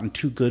somehow gotten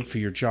too good for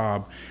your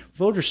job,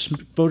 voters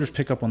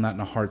pick up on that in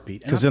a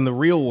heartbeat. Because in the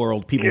real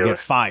world, people get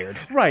fired.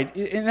 Right.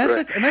 And that's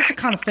the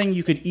kind of thing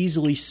you could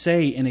easily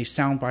say in a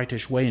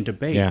soundbite-ish way in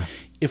debate. Yeah.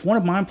 If one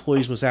of my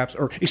employees was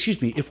absent, or excuse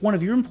me, if one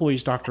of your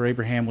employees, Dr.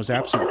 Abraham, was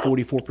absent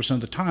 44%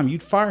 of the time,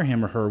 you'd fire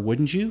him or her,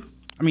 wouldn't you?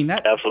 I mean,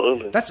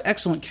 Absolutely. That's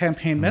excellent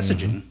campaign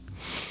messaging.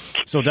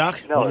 So,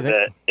 Doc, No, what do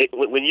you think?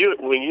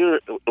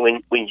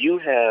 when you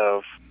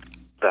have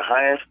the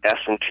highest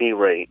absentee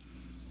rate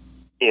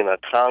in a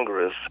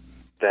Congress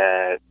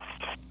that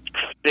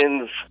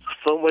spends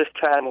so much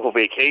time on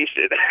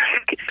vacation.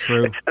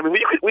 True. I mean,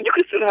 when you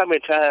consider how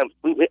many times,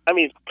 I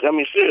mean,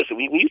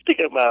 seriously, when you think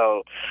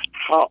about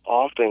how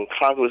often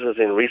Congress is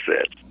in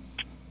recess,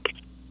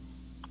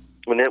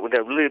 when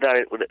they're really not,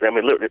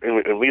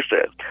 in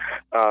recess,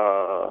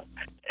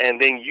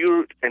 and then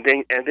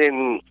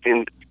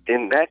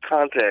in that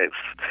context,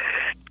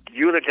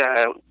 you're the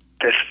guy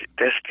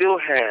that still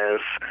has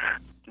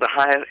the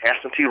highest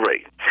absentee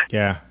rate.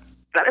 Yeah.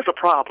 That is a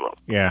problem.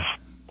 Yeah.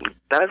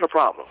 That is a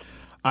problem.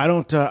 I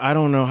don't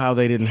know how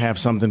they didn't have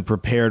something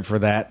prepared for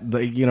that.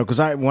 Because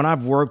when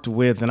I've worked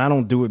with, and I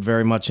don't do it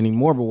very much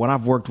anymore, but when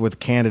I've worked with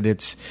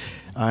candidates,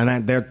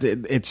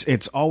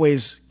 it's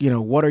always,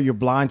 what are your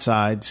blind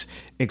sides?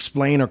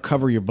 Explain or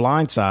cover your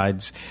blind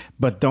sides,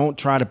 but don't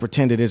try to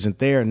pretend it isn't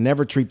there.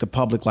 Never treat the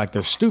public like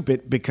they're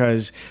stupid,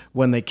 because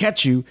when they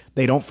catch you,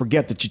 they don't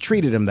forget that you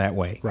treated them that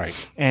way.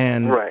 Right.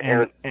 And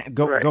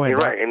go ahead.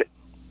 Right. And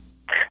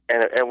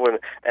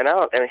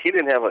he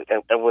didn't have I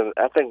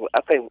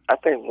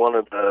think one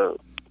of the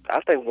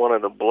one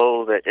of the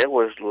blows that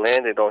Edwards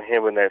landed on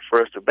him in that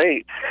first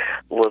debate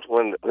was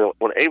when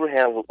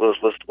Abraham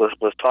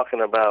was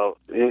talking about,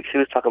 he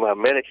was talking about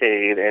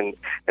Medicaid and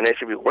there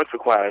should be work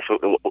requirements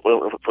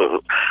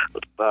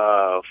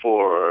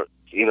for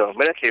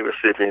Medicaid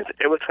recipients.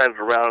 Edwards turned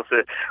around and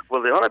said,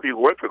 "Well, there ought to be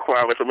work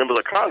requirements for members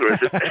of Congress."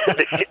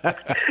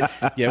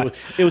 Yeah,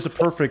 it was a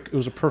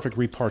perfect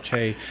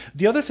repartee.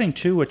 The other thing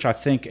too, which I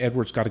think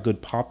Edwards got a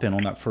good pop in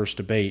on that first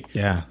debate.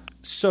 Yeah.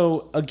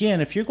 So again,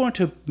 if you're going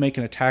to make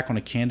an attack on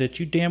a candidate,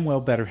 you damn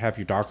well better have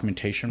your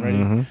documentation ready.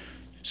 Mm-hmm.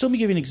 So let me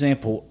give you an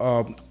example.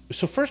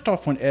 So first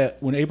off,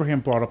 when Abraham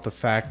brought up the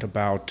fact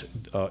about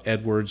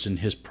Edwards and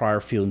his prior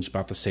feelings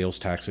about the sales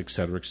tax, et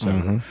cetera,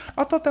 mm-hmm.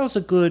 I thought that was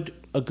a good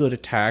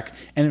attack.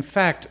 And in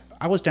fact,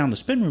 I was down in the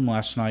spin room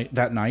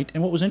that night,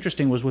 and what was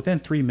interesting was within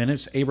 3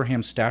 minutes,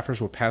 Abraham's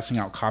staffers were passing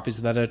out copies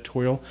of that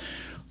editorial.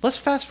 Let's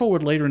fast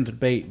forward later in the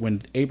debate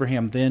when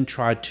Abraham then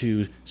tried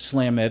to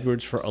slam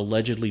Edwards for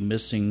allegedly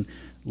missing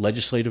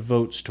legislative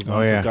votes to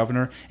run for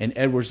governor, and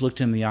Edwards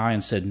looked him in the eye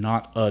and said,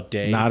 "Not a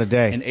day." Not a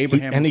day. And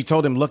Abraham he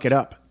told him, "Look it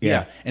up."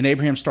 Yeah. And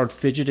Abraham started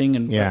fidgeting.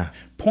 And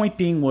point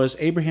being was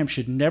Abraham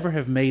should never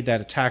have made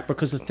that attack,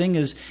 because the thing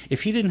is,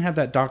 if he didn't have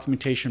that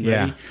documentation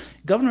ready,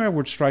 Governor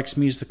Edwards strikes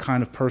me as the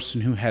kind of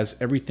person who has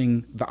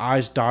everything, the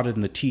I's dotted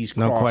and the T's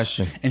crossed. No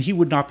question. And he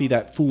would not be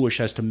that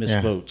foolish as to miss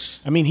votes.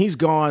 I mean, he's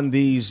gone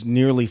these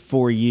nearly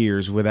 4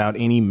 years without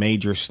any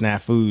major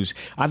snafus.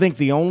 I think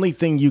the only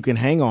thing you can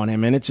hang on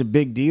him, and it's a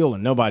big deal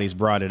and nobody's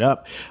brought it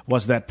up,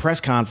 was that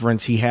press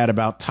conference he had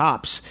about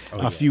Topps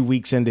a few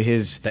weeks into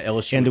his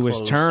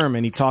term,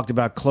 and he talked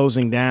about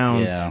closing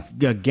down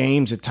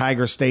games at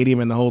Tiger Stadium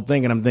and the whole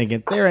thing. And I'm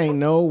thinking, there ain't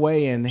no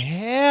way in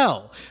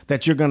hell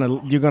that you're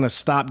gonna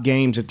stop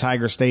games at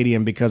Tiger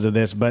Stadium because of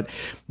this. But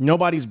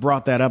nobody's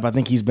brought that up. I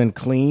think he's been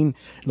clean.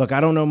 Look, I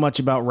don't know much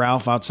about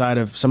Ralph outside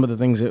of some of the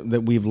things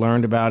that we've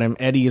learned about him.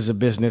 Eddie is a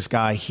business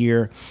guy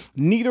here.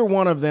 Neither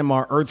one of them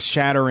are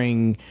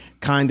earth-shattering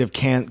kind of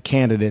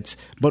candidates,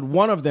 but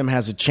one of them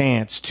has a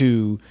chance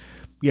to,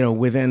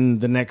 within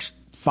the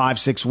next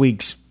 5-6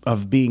 weeks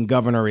of being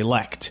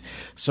governor-elect.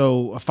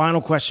 So a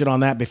final question on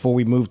that before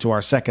we move to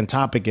our second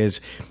topic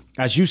is,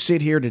 as you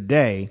sit here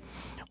today,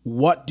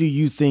 what do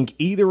you think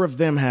either of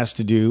them has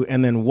to do,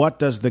 and then what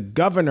does the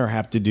governor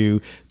have to do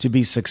to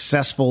be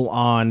successful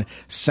on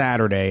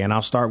Saturday? And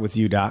I'll start with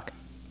you, Doc.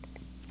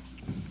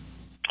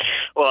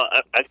 Well,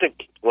 I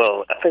think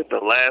one of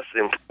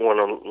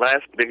the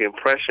last big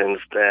impressions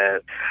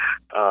that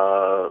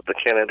the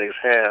candidates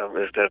have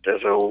is that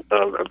there's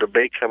a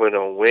debate coming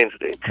on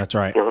Wednesday. That's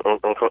right. Coming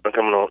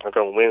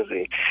on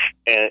Wednesday,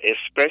 and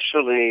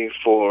especially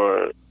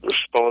for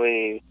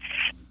Spony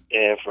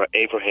and for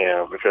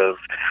Abraham, because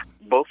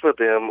both of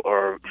them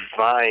are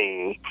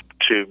vying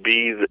to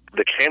be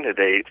the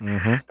candidate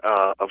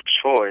of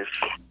choice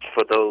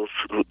for those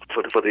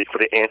for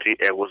the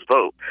anti-Edwards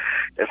vote,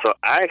 and so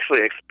I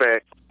actually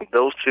expect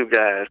those two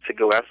guys to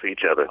go after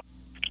each other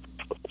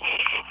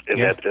in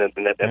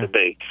that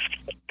debate.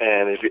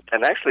 And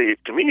actually,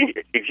 to me,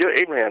 if you're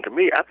Abraham,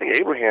 I think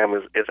Abraham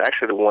is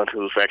actually the one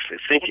who's actually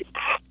thinking.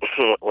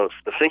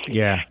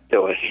 Yeah.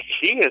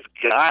 He has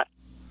got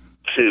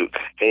to,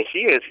 and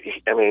he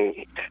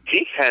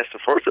has to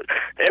first.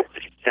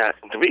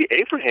 To me,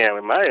 Abraham,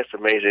 in my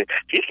estimation,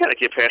 he's got to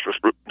get past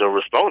the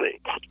Rispone.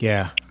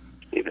 Yeah.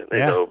 Because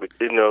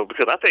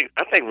I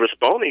think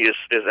Rispone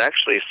is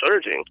actually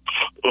surging.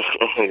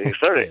 He's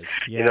surging.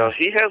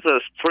 He has a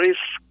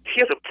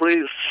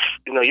pretty.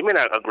 You may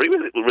not agree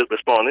with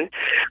Rispone,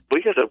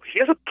 but he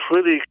has a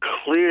pretty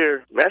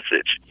clear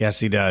message. Yes,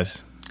 he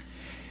does.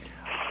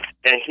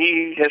 And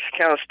he has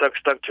kind of stuck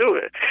to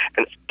it.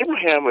 And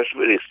Abraham is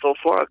really so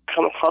far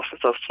come across as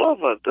a sort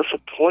of a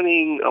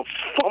disappointing,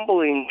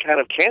 fumbling kind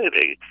of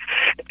candidate.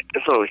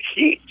 And so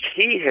he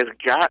has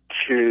got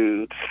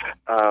to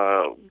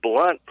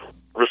blunt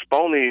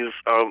Rispone's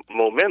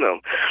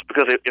momentum,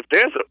 because if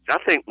there's I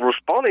think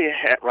Rispone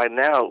right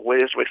now, the way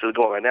this race is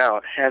going right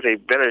now, has a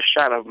better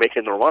shot of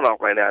making the runoff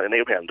right now than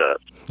Abraham does.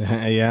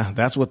 Yeah,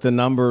 that's what the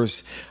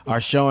numbers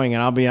are showing.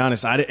 And I'll be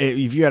honest,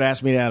 if you had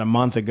asked me that a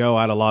month ago,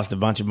 I'd have lost a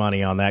bunch of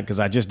money on that, because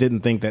I just didn't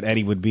think that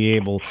Eddie would be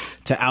able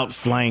to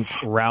outflank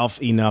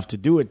Ralph enough to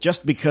do it,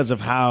 just because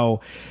of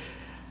how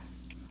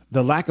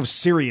the lack of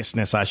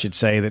seriousness, I should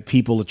say, that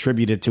people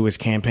attributed to his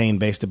campaign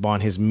based upon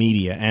his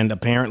media. And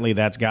apparently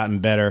that's gotten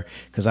better,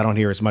 because I don't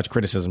hear as much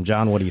criticism.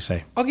 John, what do you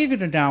say? I'll give you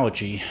an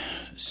analogy.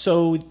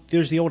 So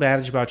there's the old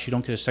adage about you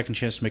don't get a second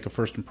chance to make a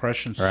first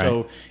impression. Right.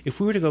 So if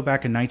we were to go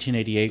back in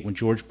 1988 when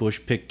George Bush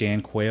picked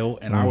Dan Quayle,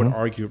 and I would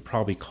argue it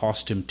probably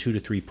cost him 2 to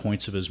 3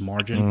 points of his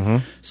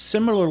margin.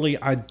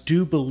 Similarly, I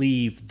do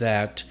believe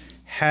that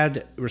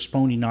had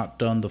Rispone not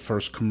done the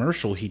first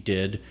commercial he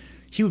did,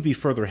 he would be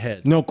further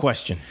ahead. No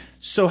question.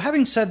 So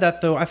having said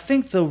that, though, I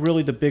think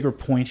the bigger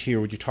point here,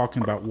 when you're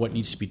talking about what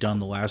needs to be done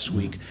the last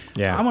week,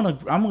 I'm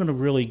gonna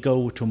really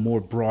go to a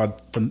more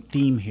broad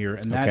theme here,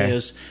 and that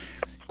is,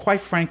 quite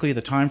frankly,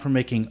 the time for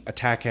making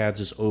attack ads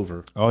is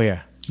over. Oh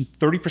yeah,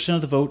 30%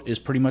 of the vote is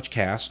pretty much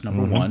cast.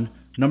 Number one.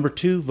 Number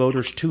two,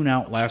 voters tune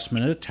out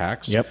last-minute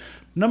attacks. Yep.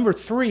 Number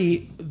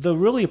 3, the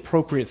really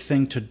appropriate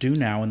thing to do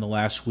now in the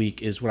last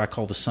week is what I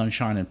call the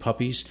sunshine and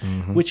puppies,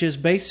 which is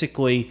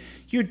basically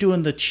you're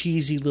doing the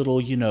cheesy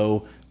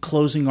little,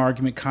 closing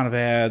argument kind of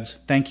ads.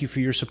 Thank you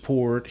for your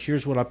support.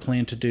 Here's what I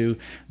plan to do.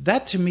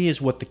 That to me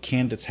is what the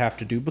candidates have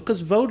to do,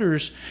 because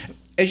voters,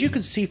 as you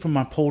can see from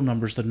my poll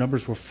numbers, the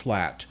numbers were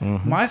flat.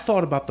 My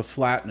thought about the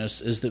flatness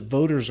is that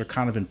voters are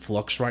kind of in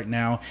flux right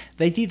now.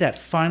 They need that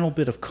final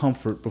bit of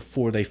comfort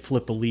before they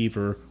flip a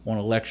lever on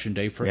election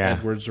day for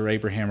Edwards or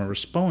Abraham or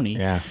Rispone.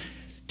 Yeah.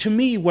 To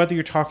me, whether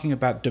you're talking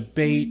about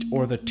debate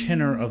or the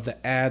tenor of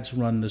the ads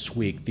run this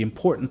week, the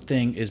important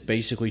thing is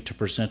basically to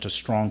present a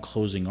strong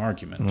closing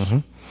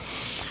argument.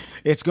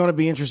 It's going to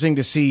be interesting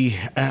to see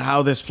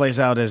how this plays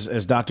out.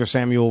 As Dr.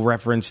 Samuel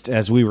referenced,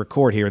 as we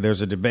record here,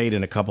 there's a debate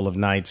in a couple of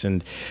nights,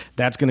 and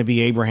that's going to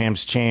be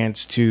Abraham's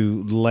chance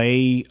to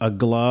lay a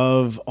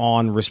glove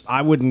on.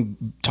 I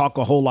wouldn't talk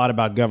a whole lot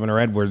about Governor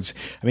Edwards.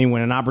 I mean,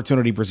 when an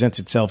opportunity presents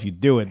itself, you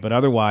do it. But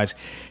otherwise,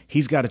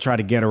 he's got to try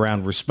to get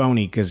around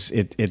Rispone, because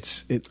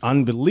it's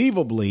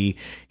unbelievably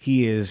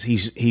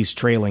he's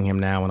trailing him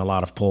now in a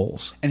lot of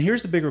polls. And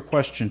here's the bigger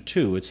question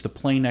too. It's the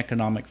plain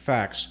economic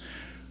facts.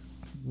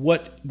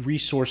 What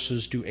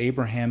resources do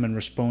Abraham and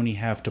Rispone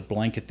have to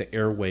blanket the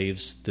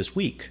airwaves this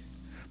week?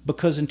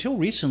 Because until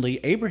recently,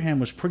 Abraham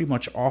was pretty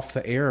much off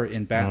the air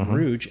in Baton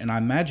Rouge, and I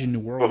imagine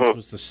New Orleans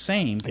was the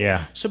same.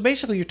 Yeah. So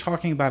basically, you're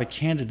talking about a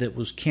candidate that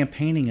was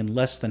campaigning in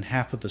less than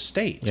half of the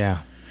state. Yeah.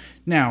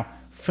 Now,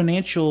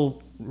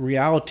 financial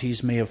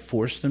realities may have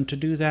forced them to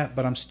do that,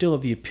 but I'm still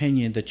of the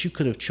opinion that you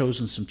could have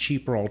chosen some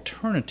cheaper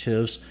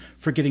alternatives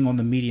for getting on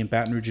the media in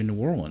Baton Rouge and New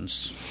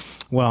Orleans.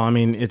 Well, I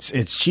mean,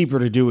 it's cheaper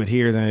to do it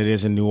here than it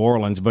is in New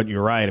Orleans, but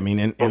you're right. I mean,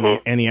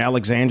 in the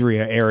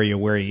Alexandria area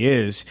where he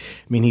is,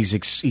 I mean,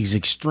 he's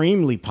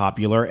extremely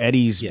popular.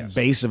 Eddie's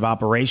base of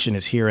operation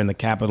is here in the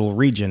capital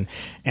region,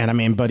 and I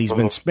mean, but he's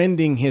been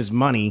spending his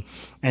money.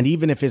 And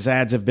even if his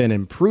ads have been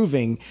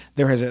improving,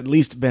 there has at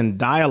least been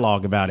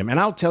dialogue about him.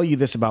 And I'll tell you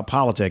this about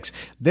politics.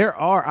 There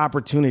are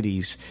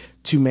opportunities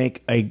to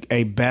make a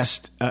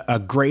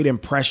great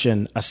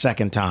impression a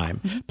second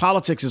time.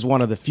 Politics is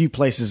one of the few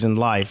places in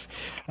life,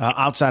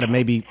 outside of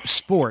maybe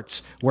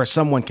sports, where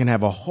someone can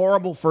have a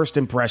horrible first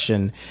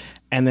impression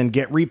and then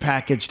get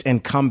repackaged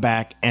and come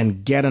back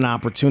and get an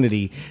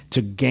opportunity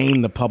to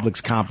gain the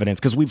public's confidence.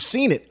 Because we've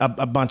seen it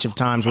a bunch of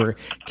times where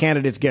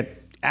candidates get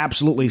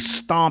absolutely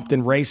stomped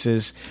in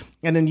races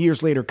and then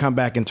years later come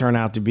back and turn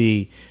out to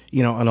be, an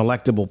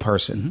electable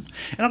person.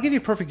 And I'll give you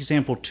a perfect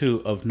example,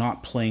 too, of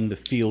not playing the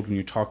field when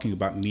you're talking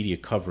about media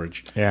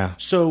coverage. Yeah.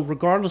 So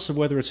regardless of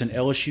whether it's an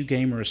LSU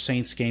game or a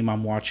Saints game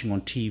I'm watching on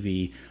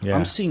TV,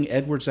 I'm seeing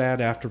Edwards ad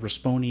after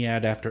Rispone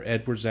ad after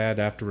Edwards ad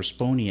after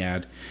Rispone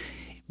ad.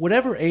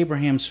 Whatever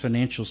Abraham's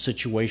financial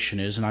situation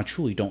is, and I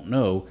truly don't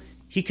know,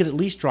 he could at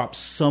least drop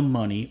some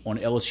money on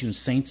LSU and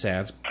Saints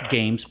ads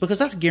games, because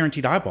that's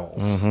guaranteed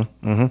eyeballs.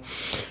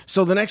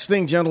 So the next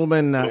thing,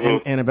 gentlemen,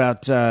 in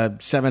about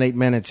 7-8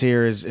 minutes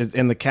here is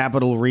in the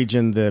capital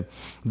region. The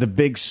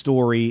big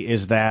story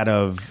is that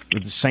of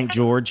St.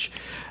 George.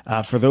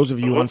 For those of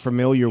you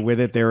unfamiliar with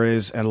it, there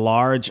is a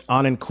large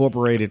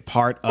unincorporated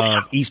part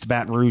of East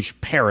Baton Rouge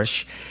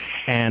Parish,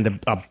 and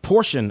a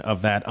portion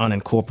of that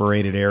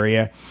unincorporated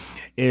area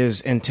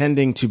is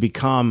intending to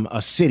become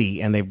a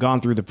city, and they've gone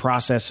through the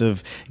process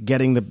of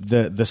getting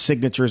the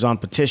signatures on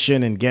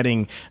petition and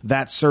getting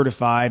that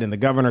certified, and the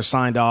governor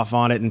signed off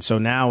on it, and so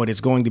now it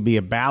is going to be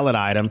a ballot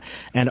item,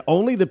 and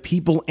only the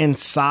people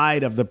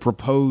inside of the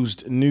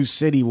proposed new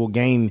city will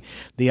gain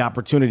the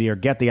opportunity or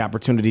get the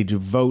opportunity to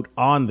vote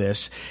on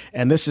this.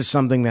 And this is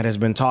something that has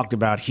been talked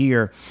about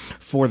here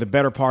for the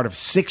better part of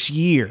 6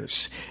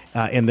 years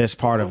in this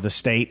part of the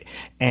state,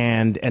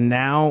 and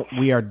now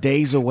we are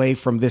days away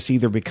from this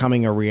either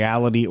becoming a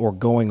reality or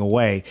going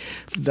away.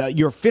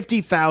 Your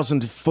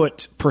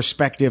 50,000-foot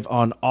perspective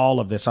on all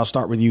of this. I'll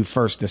start with you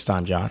first this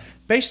time, John.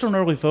 Based on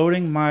early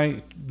voting,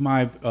 my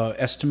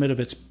estimate of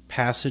its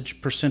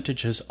passage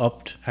percentage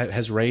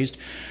has raised,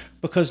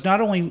 because not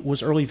only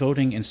was early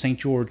voting in St.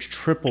 George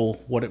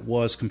triple what it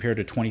was compared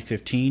to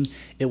 2015,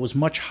 it was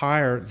much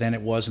higher than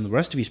it was in the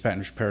rest of East Baton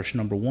Rouge Parish,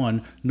 number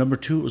one. Number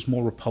two, it was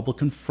more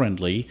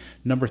Republican-friendly.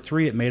 Number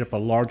three, it made up a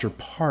larger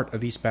part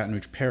of East Baton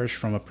Rouge Parish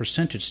from a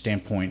percentage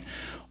standpoint.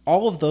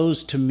 All of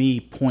those, to me,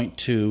 point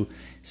to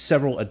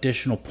several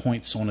additional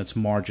points on its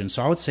margin.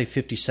 So I would say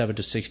 57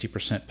 to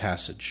 60%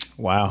 passage.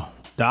 Wow.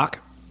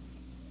 Doc?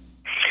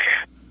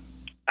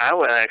 I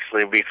would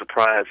actually be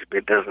surprised if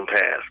it doesn't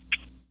pass.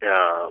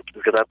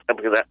 Because I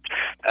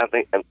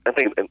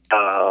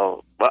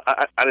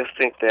just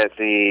think that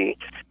the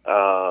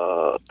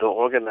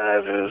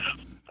organizers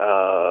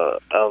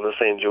of the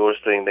St. George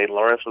thing, they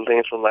learned some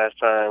things from last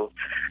time.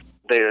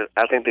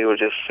 I think they were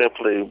just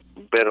simply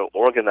better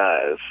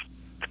organized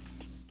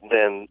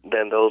than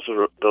those who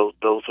were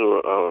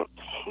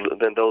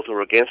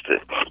against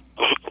it.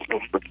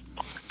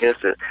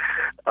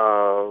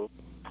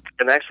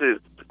 And actually,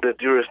 the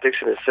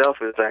jurisdiction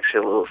itself is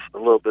actually a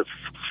little bit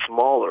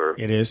smaller.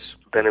 It is.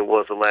 Than it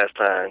was the last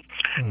time,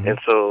 and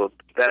so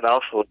that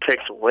also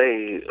takes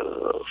away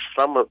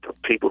some of the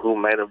people who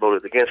might have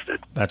voted against it.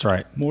 That's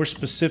right. More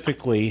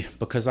specifically,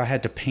 because I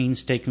had to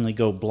painstakingly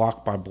go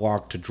block by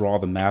block to draw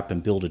the map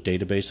and build a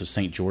database of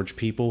St. George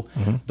people,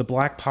 the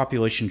black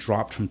population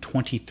dropped from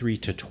 23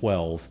 to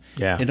 12.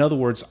 Yeah. In other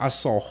words, I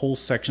saw whole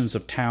sections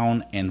of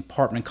town and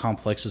apartment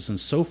complexes and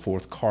so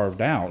forth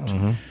carved out,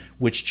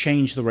 which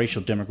changed the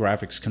racial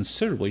demographics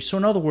considerably. So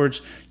in other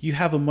words, you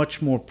have a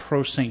much more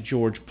pro-St.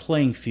 George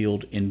playing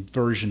field in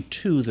version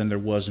 2 than there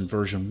was in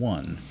version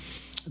 1.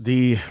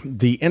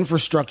 The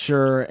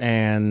infrastructure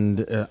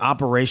and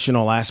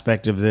operational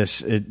aspect of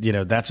this,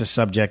 that's a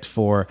subject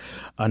for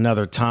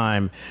another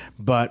time.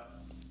 But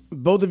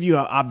both of you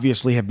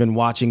obviously have been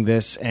watching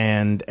this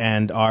and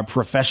are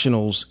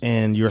professionals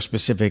in your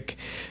specific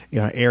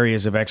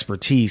areas of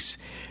expertise.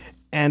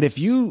 And if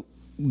you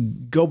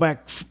go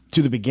back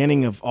to the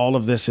beginning of all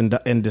of this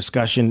in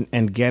discussion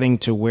and getting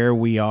to where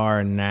we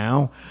are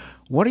now,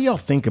 what do y'all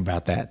think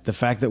about that? The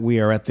fact that we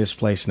are at this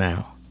place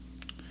now?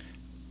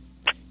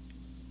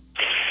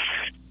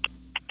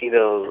 In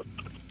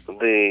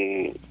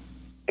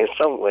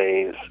some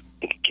ways,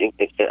 I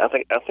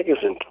think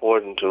it's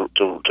important to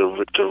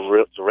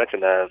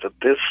recognize that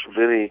this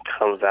really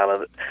came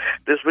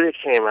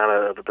out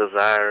of the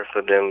desire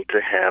for them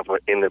to have an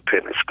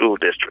independent school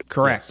district.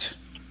 Correct.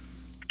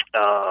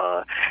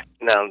 Now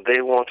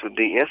they want to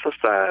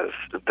de-emphasize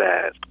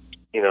that,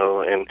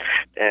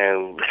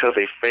 and because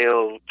they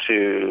failed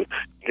to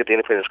get the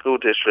independent school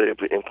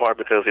district, in part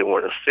because they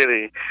weren't a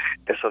city,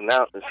 and so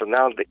now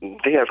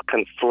they have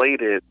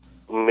conflated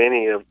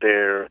many of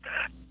their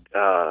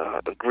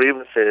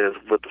grievances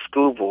with the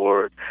school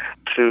board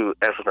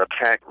as an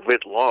attack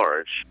writ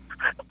large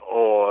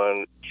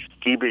on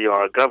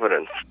EBR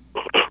governance,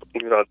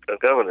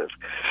 governance.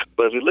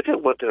 But if you look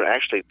at what they're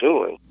actually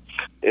doing,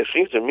 it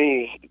seems to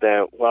me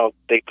that while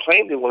they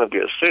claim they want to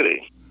be a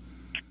city,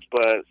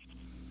 but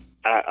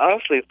I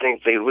honestly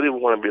think they really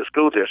want to be a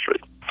school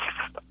district.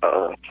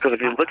 Because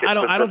if you look at,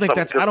 I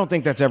don't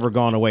think that's ever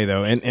gone away,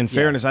 though. In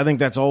fairness, I think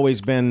that's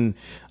always been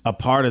a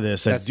part of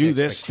this. That do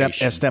this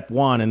step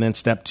 1, and then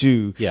step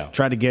 2. Yeah.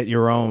 Try to get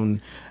your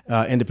own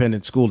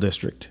independent school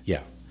district.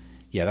 Yeah,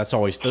 that's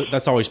always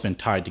been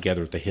tied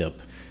together at the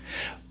hip.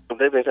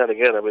 They've been tied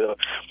together,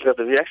 because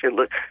if you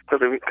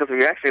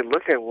actually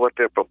look at what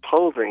they're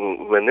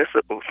proposing, from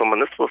a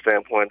municipal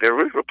standpoint, they're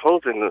really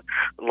proposing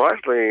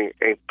largely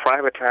a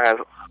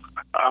privatized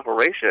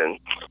operation.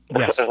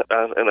 Yes.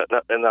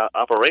 an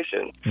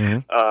operation.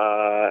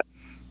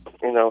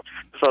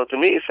 So to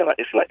me, it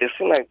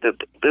seems like that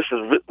this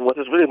is what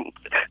is really.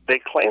 They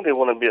claim they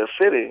want to be a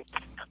city,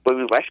 but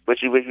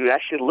if you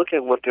actually look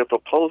at what they're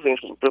proposing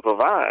to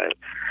provide,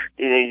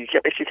 you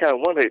kind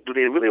of wonder: do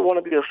they really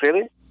want to be a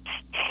city?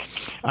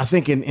 I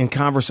think in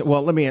conversation.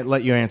 Well, let me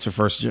let you answer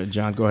first,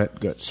 John. Go ahead.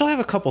 Good. So I have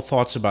a couple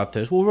thoughts about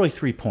this. Well, really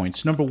 3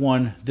 points. Number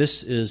one,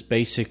 this is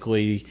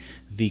basically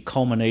the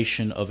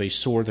culmination of a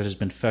sore that has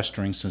been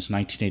festering since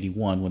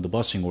 1981 when the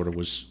busing order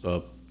was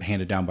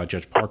handed down by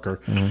Judge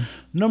Parker.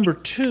 Number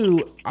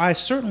two, I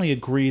certainly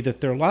agree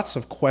that there are lots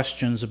of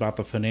questions about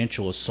the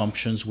financial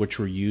assumptions which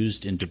were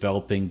used in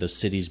developing the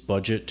city's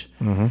budget.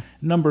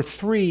 Number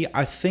three,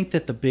 I think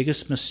that the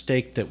biggest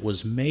mistake that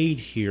was made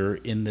here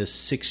in this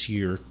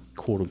 6-year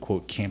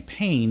quote-unquote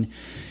campaign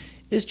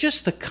is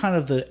just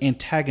the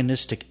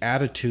antagonistic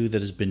attitude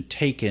that has been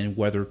taken,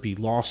 whether it be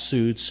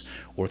lawsuits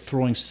or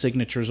throwing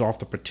signatures off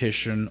the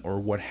petition or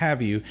what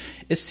have you.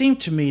 It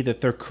seemed to me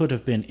that there could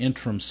have been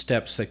interim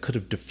steps that could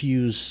have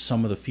diffused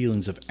some of the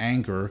feelings of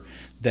anger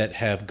that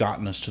have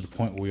gotten us to the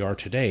point where we are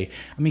today.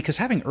 I mean, because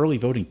having early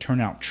voting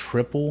turn out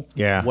triple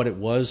what it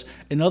was,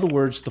 in other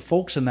words, the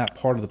folks in that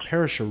part of the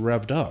parish are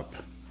revved up.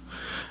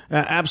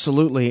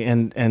 Absolutely,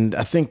 and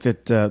I think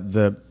that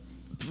the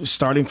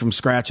starting from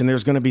scratch, and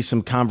there's going to be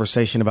some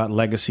conversation about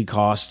legacy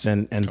costs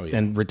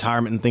and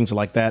retirement and things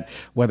like that,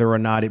 whether or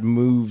not it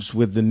moves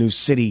with the new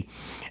city.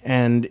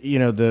 And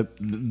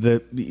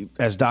the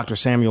as Dr.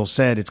 Samuel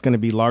said, it's going to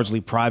be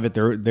largely private.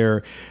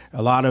 There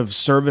a lot of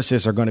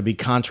services are going to be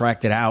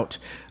contracted out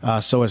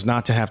so as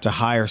not to have to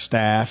hire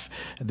staff.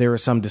 There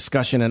is some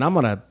discussion, and I'm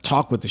going to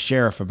talk with the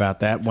sheriff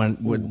about that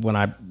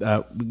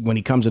when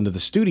he comes into the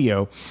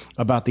studio,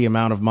 about the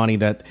amount of money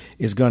that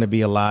is going to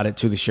be allotted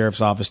to the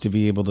sheriff's office to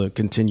be able to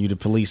continue to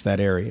police that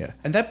area.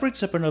 And that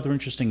brings up another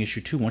interesting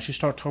issue too. Once you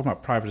start talking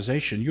about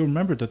privatization, you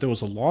remember that there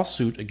was a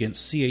lawsuit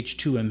against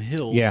CH2M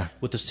Hill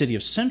with the city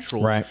of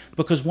Central, right?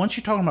 Because once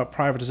you're talking about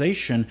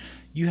privatization,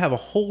 you have a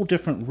whole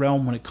different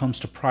realm when it comes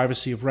to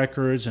privacy of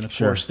records, and of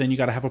course then you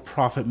got to have a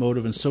profit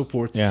motive and so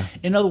forth.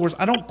 In other words,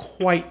 I don't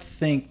quite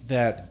think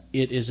that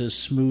it is as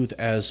smooth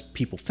as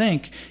people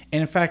think.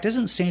 And in fact,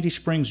 isn't Sandy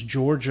Springs,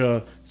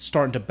 Georgia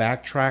starting to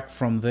backtrack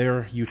from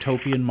their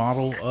utopian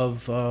model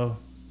of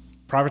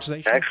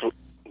privatization?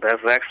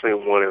 That's actually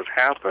what has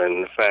happened.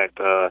 In fact,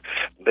 the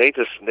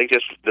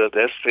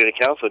city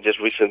council just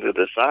recently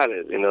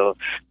decided,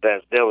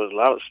 that there were a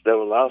lot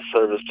of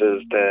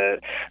services that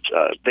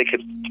they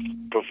could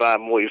provide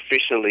more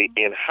efficiently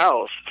in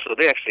house. So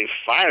they actually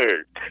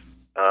fired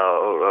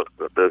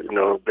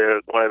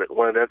They're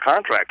one of their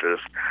contractors.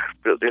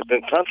 They've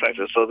been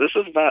contractors, so this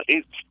is not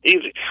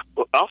easy.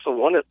 But also,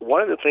 one of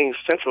the things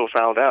Central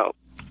found out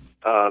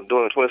during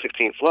the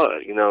 2016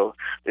 flood,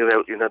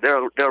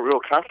 there are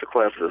real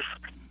consequences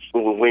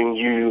when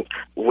you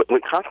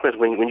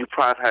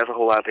privatize a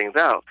whole lot of things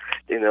out,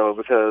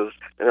 because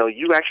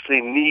you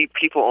actually need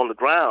people on the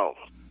ground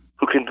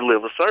who can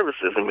deliver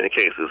services in many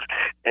cases,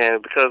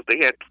 and because they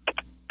had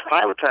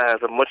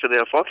privatized a bunch of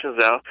their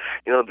functions out,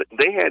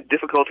 they had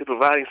difficulty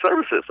providing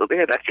services, so they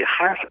had to actually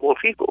hire more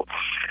people.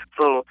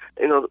 So,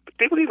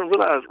 people even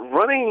realize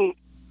running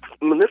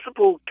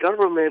municipal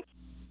government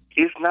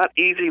is not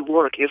easy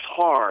work. It's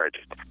hard.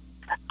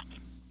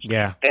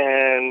 Yeah.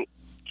 And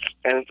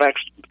in fact,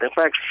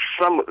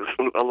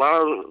 a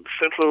lot of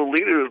Central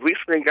leaders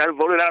recently got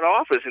voted out of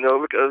office,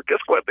 because guess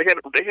what? They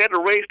had to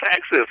raise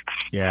taxes.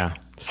 Yeah.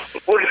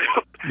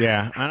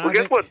 Yeah. Well,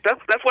 guess what?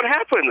 That's what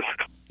happens.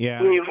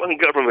 Yeah. When you run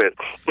government.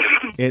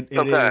 It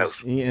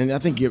is, and I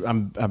think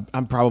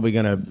I'm probably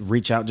going to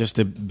reach out just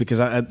to because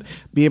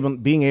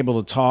being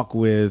able to talk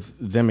with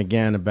them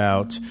again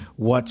about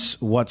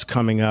what's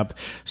coming up.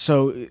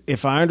 So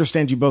if I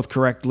understand you both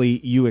correctly,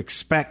 you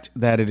expect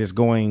that it is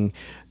going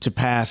to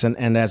pass,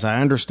 and as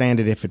I understand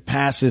it, if it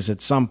passes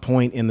at some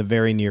point in the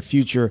very near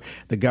future,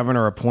 the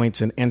governor appoints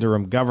an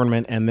interim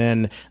government, and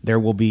then there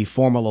will be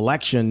formal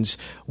elections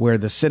where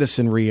the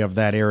citizenry of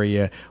that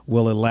area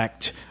will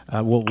elect.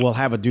 Will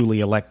have a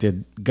duly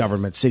elected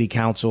government, city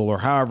council, or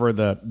however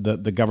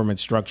the government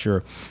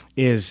structure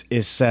is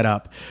set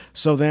up.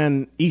 So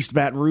then East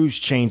Baton Rouge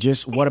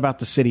changes. What about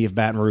the city of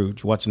Baton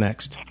Rouge? What's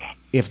next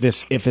if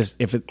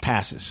it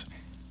passes?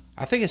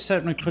 I think it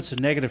certainly puts a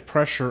negative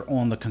pressure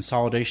on the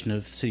consolidation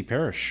of city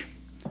parish.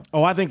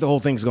 Oh, I think the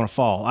whole thing's going to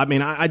fall. I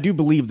mean, I do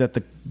believe that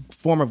the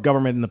form of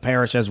government in the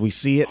parish as we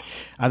see it,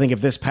 I think if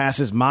this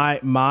passes,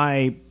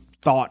 my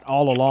thought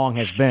all along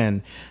has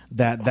been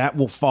that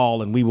will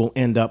fall and we will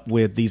end up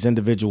with these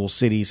individual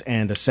cities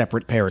and a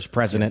separate parish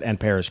president and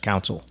parish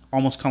council.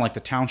 Almost kind of like the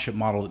township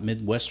model that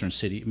Midwestern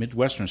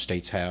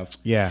states have.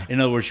 Yeah.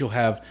 In other words, you'll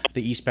have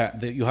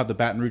you'll have the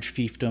Baton Rouge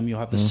fiefdom, you'll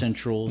have the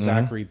Central,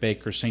 Zachary,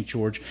 Baker, St.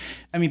 George.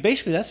 I mean,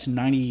 basically that's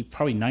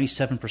probably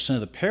 97%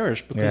 of the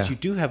parish because you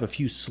do have a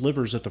few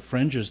slivers at the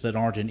fringes that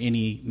aren't in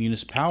any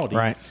municipality.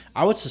 Right.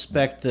 I would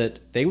suspect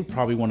that they would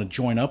probably want to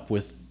join up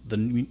with the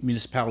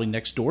municipality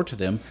next door to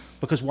them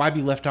because why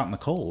be left out in the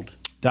cold?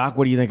 Doc,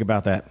 what do you think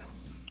about that?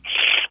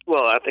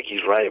 Well, I think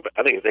he's right.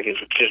 I think he's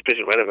just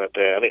basically right about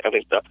that.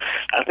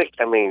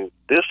 I mean,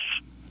 this.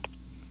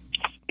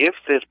 If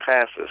this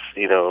passes,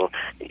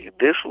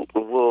 this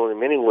will in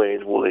many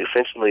ways will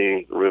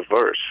essentially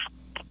reverse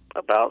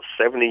about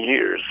 70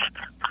 years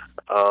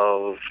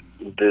of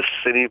the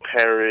city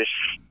parish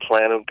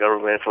plan of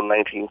government from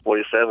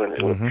 1947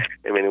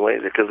 in many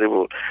ways because it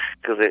will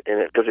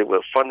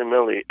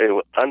fundamentally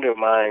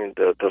undermine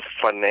the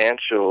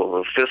financial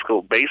and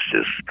fiscal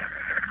basis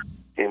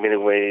in many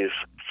ways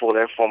for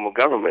that form of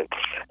government,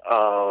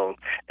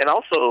 and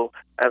also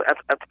I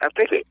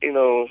think that,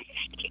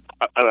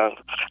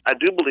 I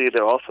do believe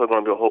there are also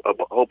going to be a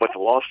whole bunch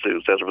of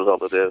lawsuits as a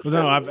result of this. Well,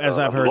 no, I've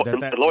heard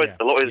that the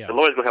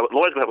lawyers going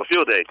to have a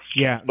field day.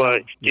 Yeah,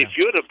 but if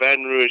you're the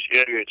Baton Rouge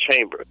area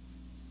chamber,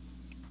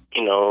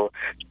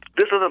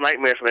 this is a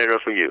nightmare scenario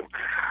for you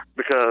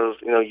because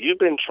you've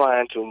been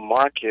trying to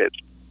market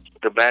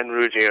the Baton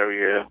Rouge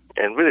area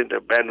and really the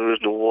Baton Rouge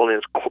New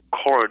Orleans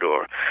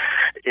corridor,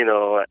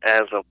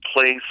 as a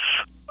place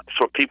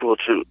for people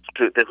who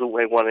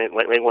may want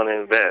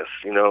to invest.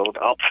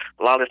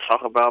 A lot of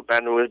talk about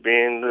Baton Rouge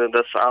being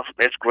the South's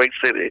next great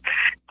city.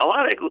 A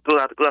lot of it goes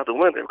out the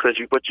window because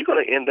what you're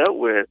going to end up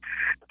with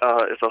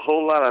is a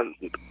whole lot of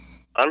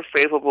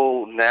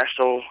unfavorable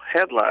national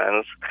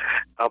headlines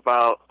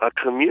about a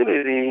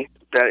community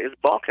that is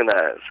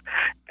balkanized,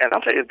 and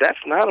I'm telling you that's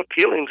not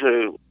appealing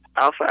to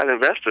outside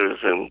investors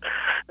and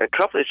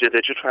companies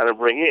that you're trying to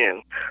bring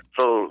in.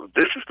 So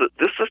this is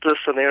the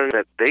scenario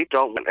that they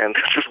don't want, and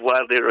this is why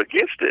they're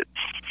against it.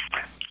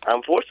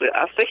 Unfortunately,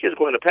 I think it's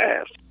going to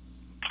pass.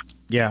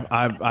 Yeah,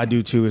 I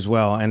do too as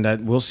well, and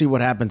we'll see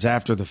what happens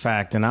after the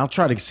fact, and I'll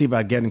try to see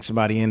about getting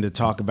somebody in to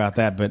talk about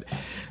that. But,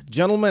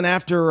 gentlemen,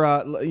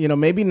 after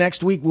maybe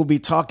next week we'll be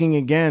talking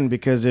again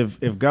because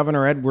if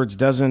Governor Edwards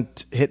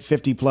doesn't hit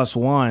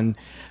 50+1,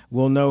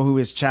 we'll know who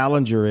his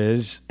challenger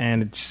is,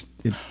 and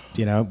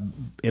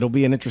it'll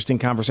be an interesting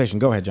conversation.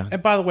 Go ahead, John.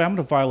 And by the way, I'm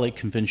going to violate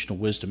conventional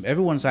wisdom.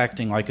 Everyone's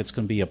acting like it's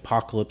going to be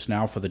apocalypse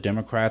now for the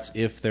Democrats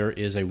if there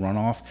is a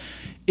runoff.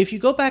 If you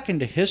go back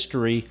into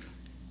history,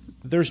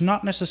 there's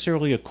not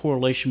necessarily a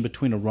correlation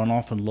between a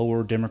runoff and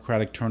lower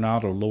Democratic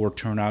turnout or lower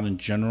turnout in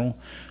general.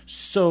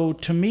 So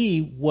to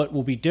me, what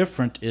will be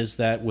different is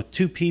that with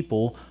two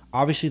people,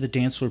 obviously the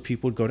Dantzler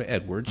people would go to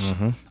Edwards.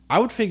 I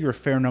would figure a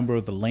fair number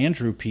of the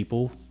Landrieu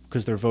people,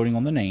 because they're voting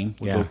on the name,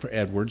 would vote for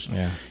Edwards.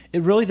 Yeah.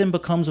 It really then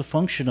becomes a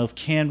function of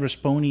can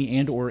Risponi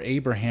and or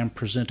Abraham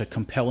present a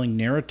compelling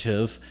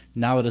narrative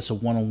now that it's a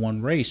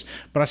one-on-one race.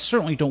 But I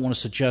certainly don't want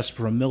to suggest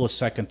for a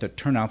millisecond that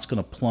turnout's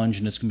going to plunge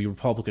and it's going to be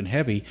Republican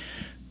heavy.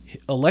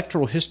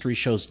 electoral history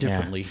shows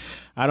differently. Yeah.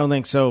 I don't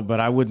think so, but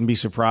I wouldn't be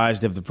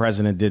surprised if the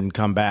president didn't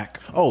come back.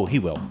 Oh, he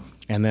will.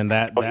 And then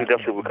that he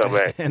definitely will come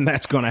back. And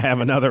that's going to have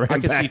another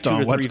impact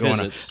on what's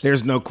going on.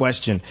 There's no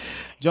question.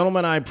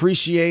 Gentlemen, I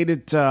appreciate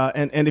it.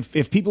 And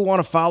if people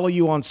want to follow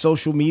you on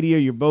social media,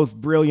 you're both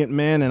brilliant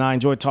men, and I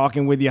enjoy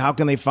talking with you. How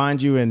can they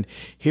find you and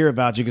hear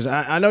about you? Because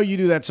I know you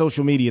do that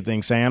social media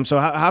thing, Sam. So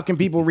how can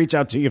people reach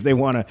out to you if they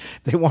want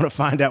to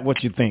find out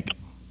what you think?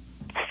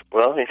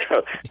 Well,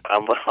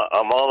 I'm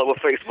all over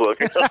Facebook.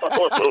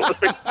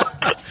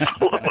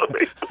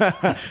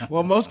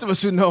 Well, most of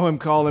us who know him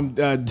call him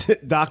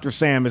Dr.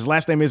 Sam. His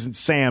last name isn't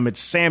Sam; it's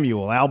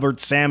Samuel,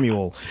 Albert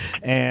Samuel,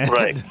 and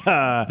right.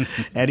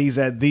 And he's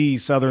at the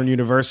Southern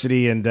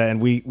University,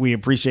 and we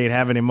appreciate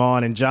having him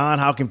on. And John,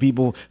 how can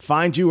people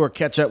find you or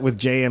catch up with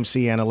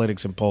JMC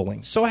Analytics and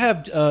Polling? So I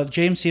have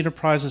JMC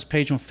Enterprises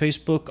page on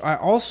Facebook. I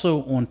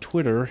also on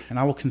Twitter, and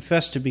I will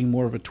confess to being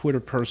more of a Twitter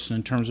person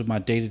in terms of my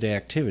day-to-day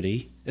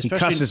activity. He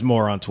cusses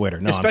more on Twitter.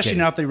 No, especially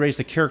now that they raised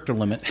the character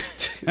limit.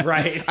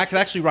 Right. I could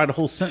actually write a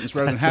whole sentence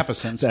rather than half a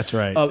sentence. That's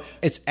right.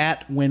 It's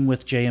at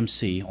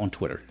WinWithJMC on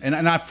Twitter.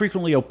 And I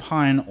frequently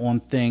opine on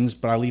things,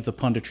 but I leave the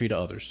punditry to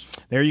others.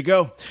 There you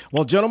go.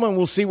 Well, gentlemen,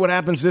 we'll see what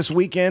happens this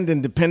weekend.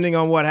 And depending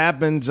on what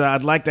happens,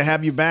 I'd like to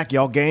have you back.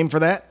 Y'all game for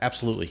that?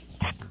 Absolutely.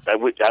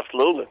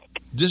 Absolutely.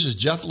 This is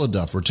Jeff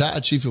LaDuff,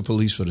 retired chief of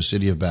police for the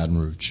city of Baton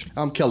Rouge.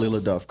 I'm Kelly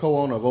LaDuff,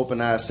 co-owner of Open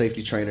Eyes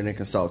Safety Training and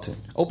Consulting.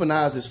 Open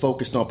Eyes is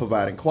focused on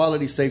providing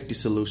quality safety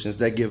solutions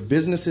that give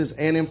businesses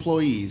and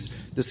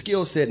employees the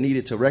skill set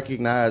needed to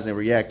recognize and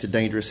react to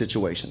dangerous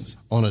situations.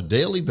 On a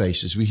daily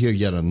basis, we hear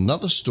yet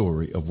another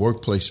story of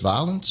workplace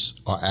violence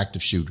or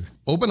active shooter.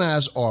 Open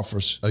Eyes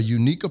offers a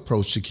unique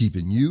approach to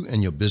keeping you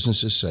and your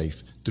businesses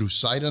safe through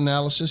site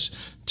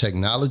analysis,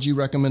 technology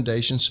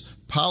recommendations,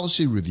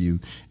 policy review,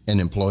 and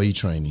employee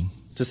training.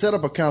 To set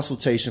up a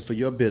consultation for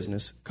your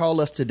business,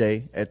 call us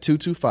today at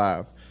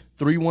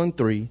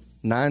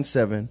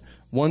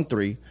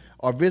 225-313-9713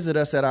 or visit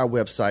us at our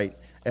website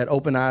at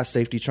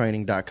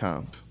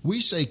openeyesafetytraining.com.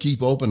 We say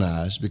keep open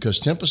eyes because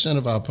 10%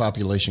 of our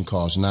population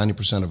cause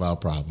 90% of our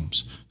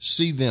problems.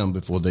 See them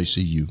before they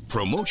see you.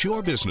 Promote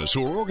your business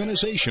or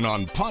organization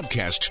on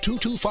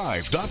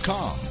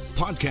podcast225.com.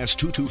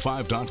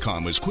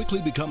 Podcast225.com is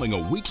quickly becoming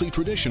a weekly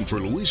tradition for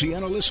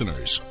Louisiana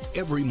listeners.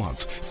 Every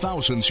month,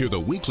 thousands hear the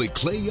weekly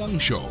Clay Young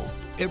Show.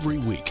 Every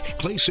week,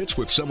 Clay sits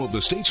with some of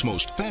the state's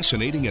most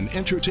fascinating and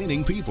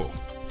entertaining people.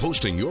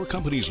 Posting your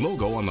company's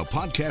logo on the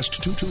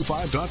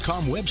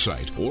podcast225.com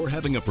website or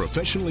having a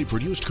professionally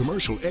produced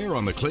commercial air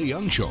on the Clay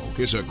Young Show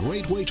is a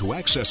great way to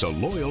access a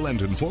loyal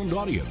and informed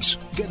audience.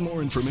 Get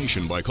more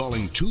information by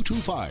calling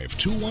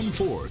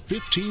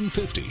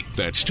 225-214-1550.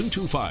 That's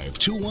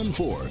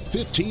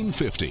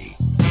 225-214-1550.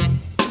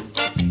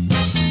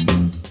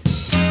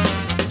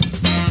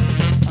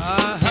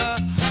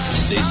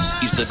 This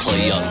is the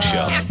Clay Young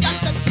Show. I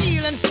got the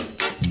feeling.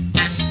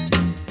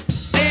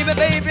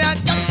 Baby, I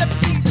got the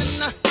feeling.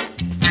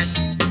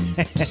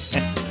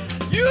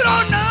 You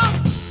don't know.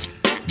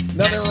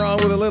 Nothing wrong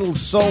with a little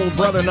soul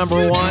brother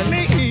number one.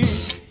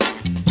 Leave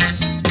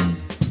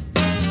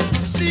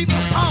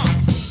my heart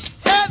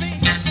heavy,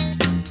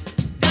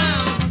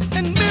 down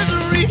in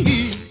misery.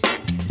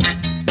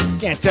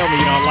 Can't tell me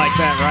you don't like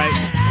that,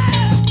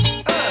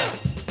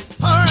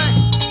 All right.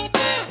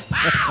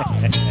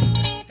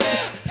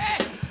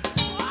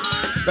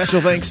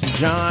 Special thanks to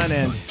John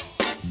and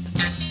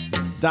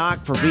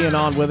Doc for being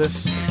on with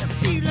us.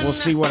 We'll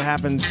see what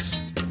happens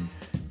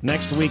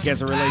next week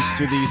as it relates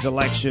to these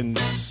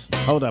elections.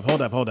 Hold up.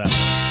 Baby,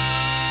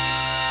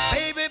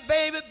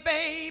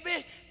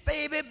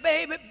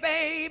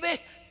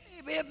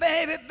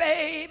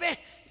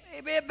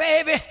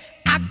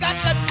 I got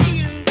that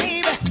feeling,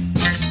 baby.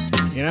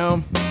 You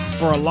know,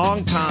 for a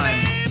long time,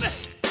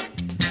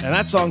 and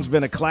that song's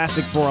been a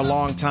classic for a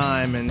long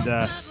time, and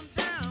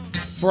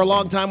for a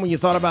long time when you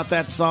thought about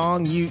that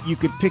song, you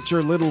could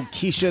picture little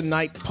Keisha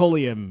Knight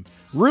Pulliam,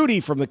 Rudy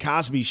from The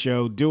Cosby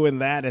Show, doing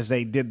that as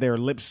they did their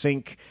lip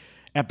sync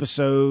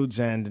episodes.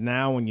 And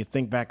now when you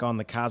think back on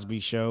The Cosby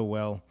Show,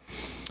 well,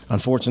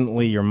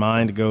 unfortunately, your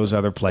mind goes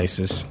other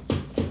places.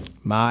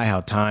 My,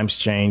 how times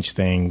change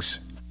things.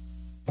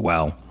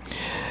 Well,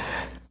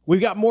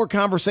 we've got more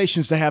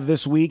conversations to have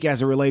this week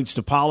as it relates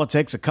to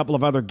politics. A couple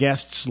of other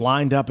guests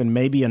lined up, and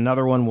maybe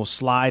another one will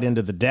slide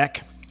into the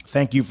deck.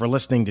 Thank you for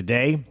listening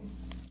today.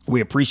 We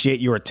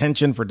appreciate your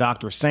attention for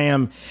Dr.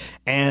 Sam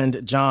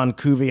and John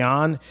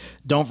Kuvian.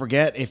 Don't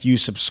forget, if you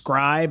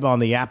subscribe on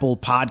the Apple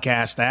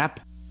Podcast app,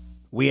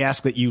 we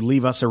ask that you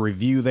leave us a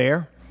review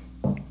there.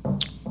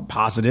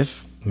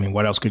 Positive. I mean,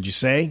 what else could you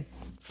say?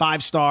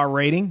 5-star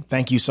rating.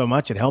 Thank you so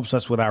much. It helps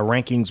us with our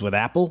rankings with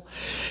Apple.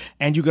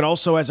 And you could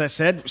also, as I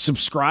said,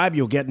 subscribe.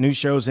 You'll get new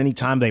shows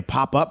anytime they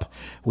pop up.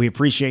 We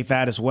appreciate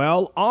that as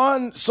well.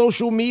 On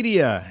social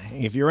media,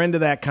 if you're into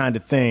that kind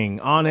of thing,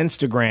 on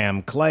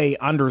Instagram, Clay_BR.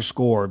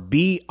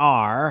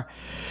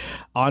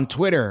 On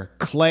Twitter,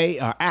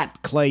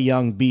 at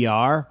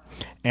ClayYoungBR.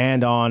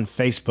 And on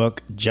Facebook,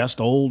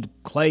 just old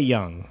Clay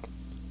Young.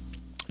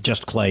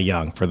 Just Clay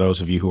Young, for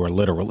those of you who are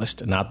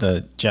literalist, not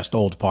the just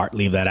old part.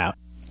 Leave that out.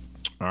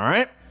 All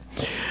right.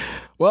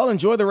 Well,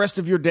 enjoy the rest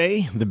of your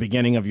day, the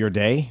beginning of your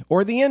day,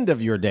 or the end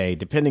of your day,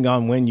 depending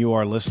on when you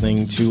are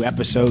listening to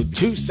episode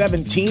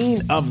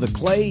 217 of The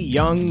Clay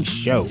Young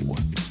Show.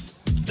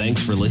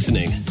 Thanks for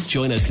listening.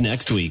 Join us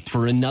next week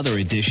for another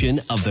edition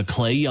of The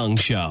Clay Young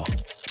Show.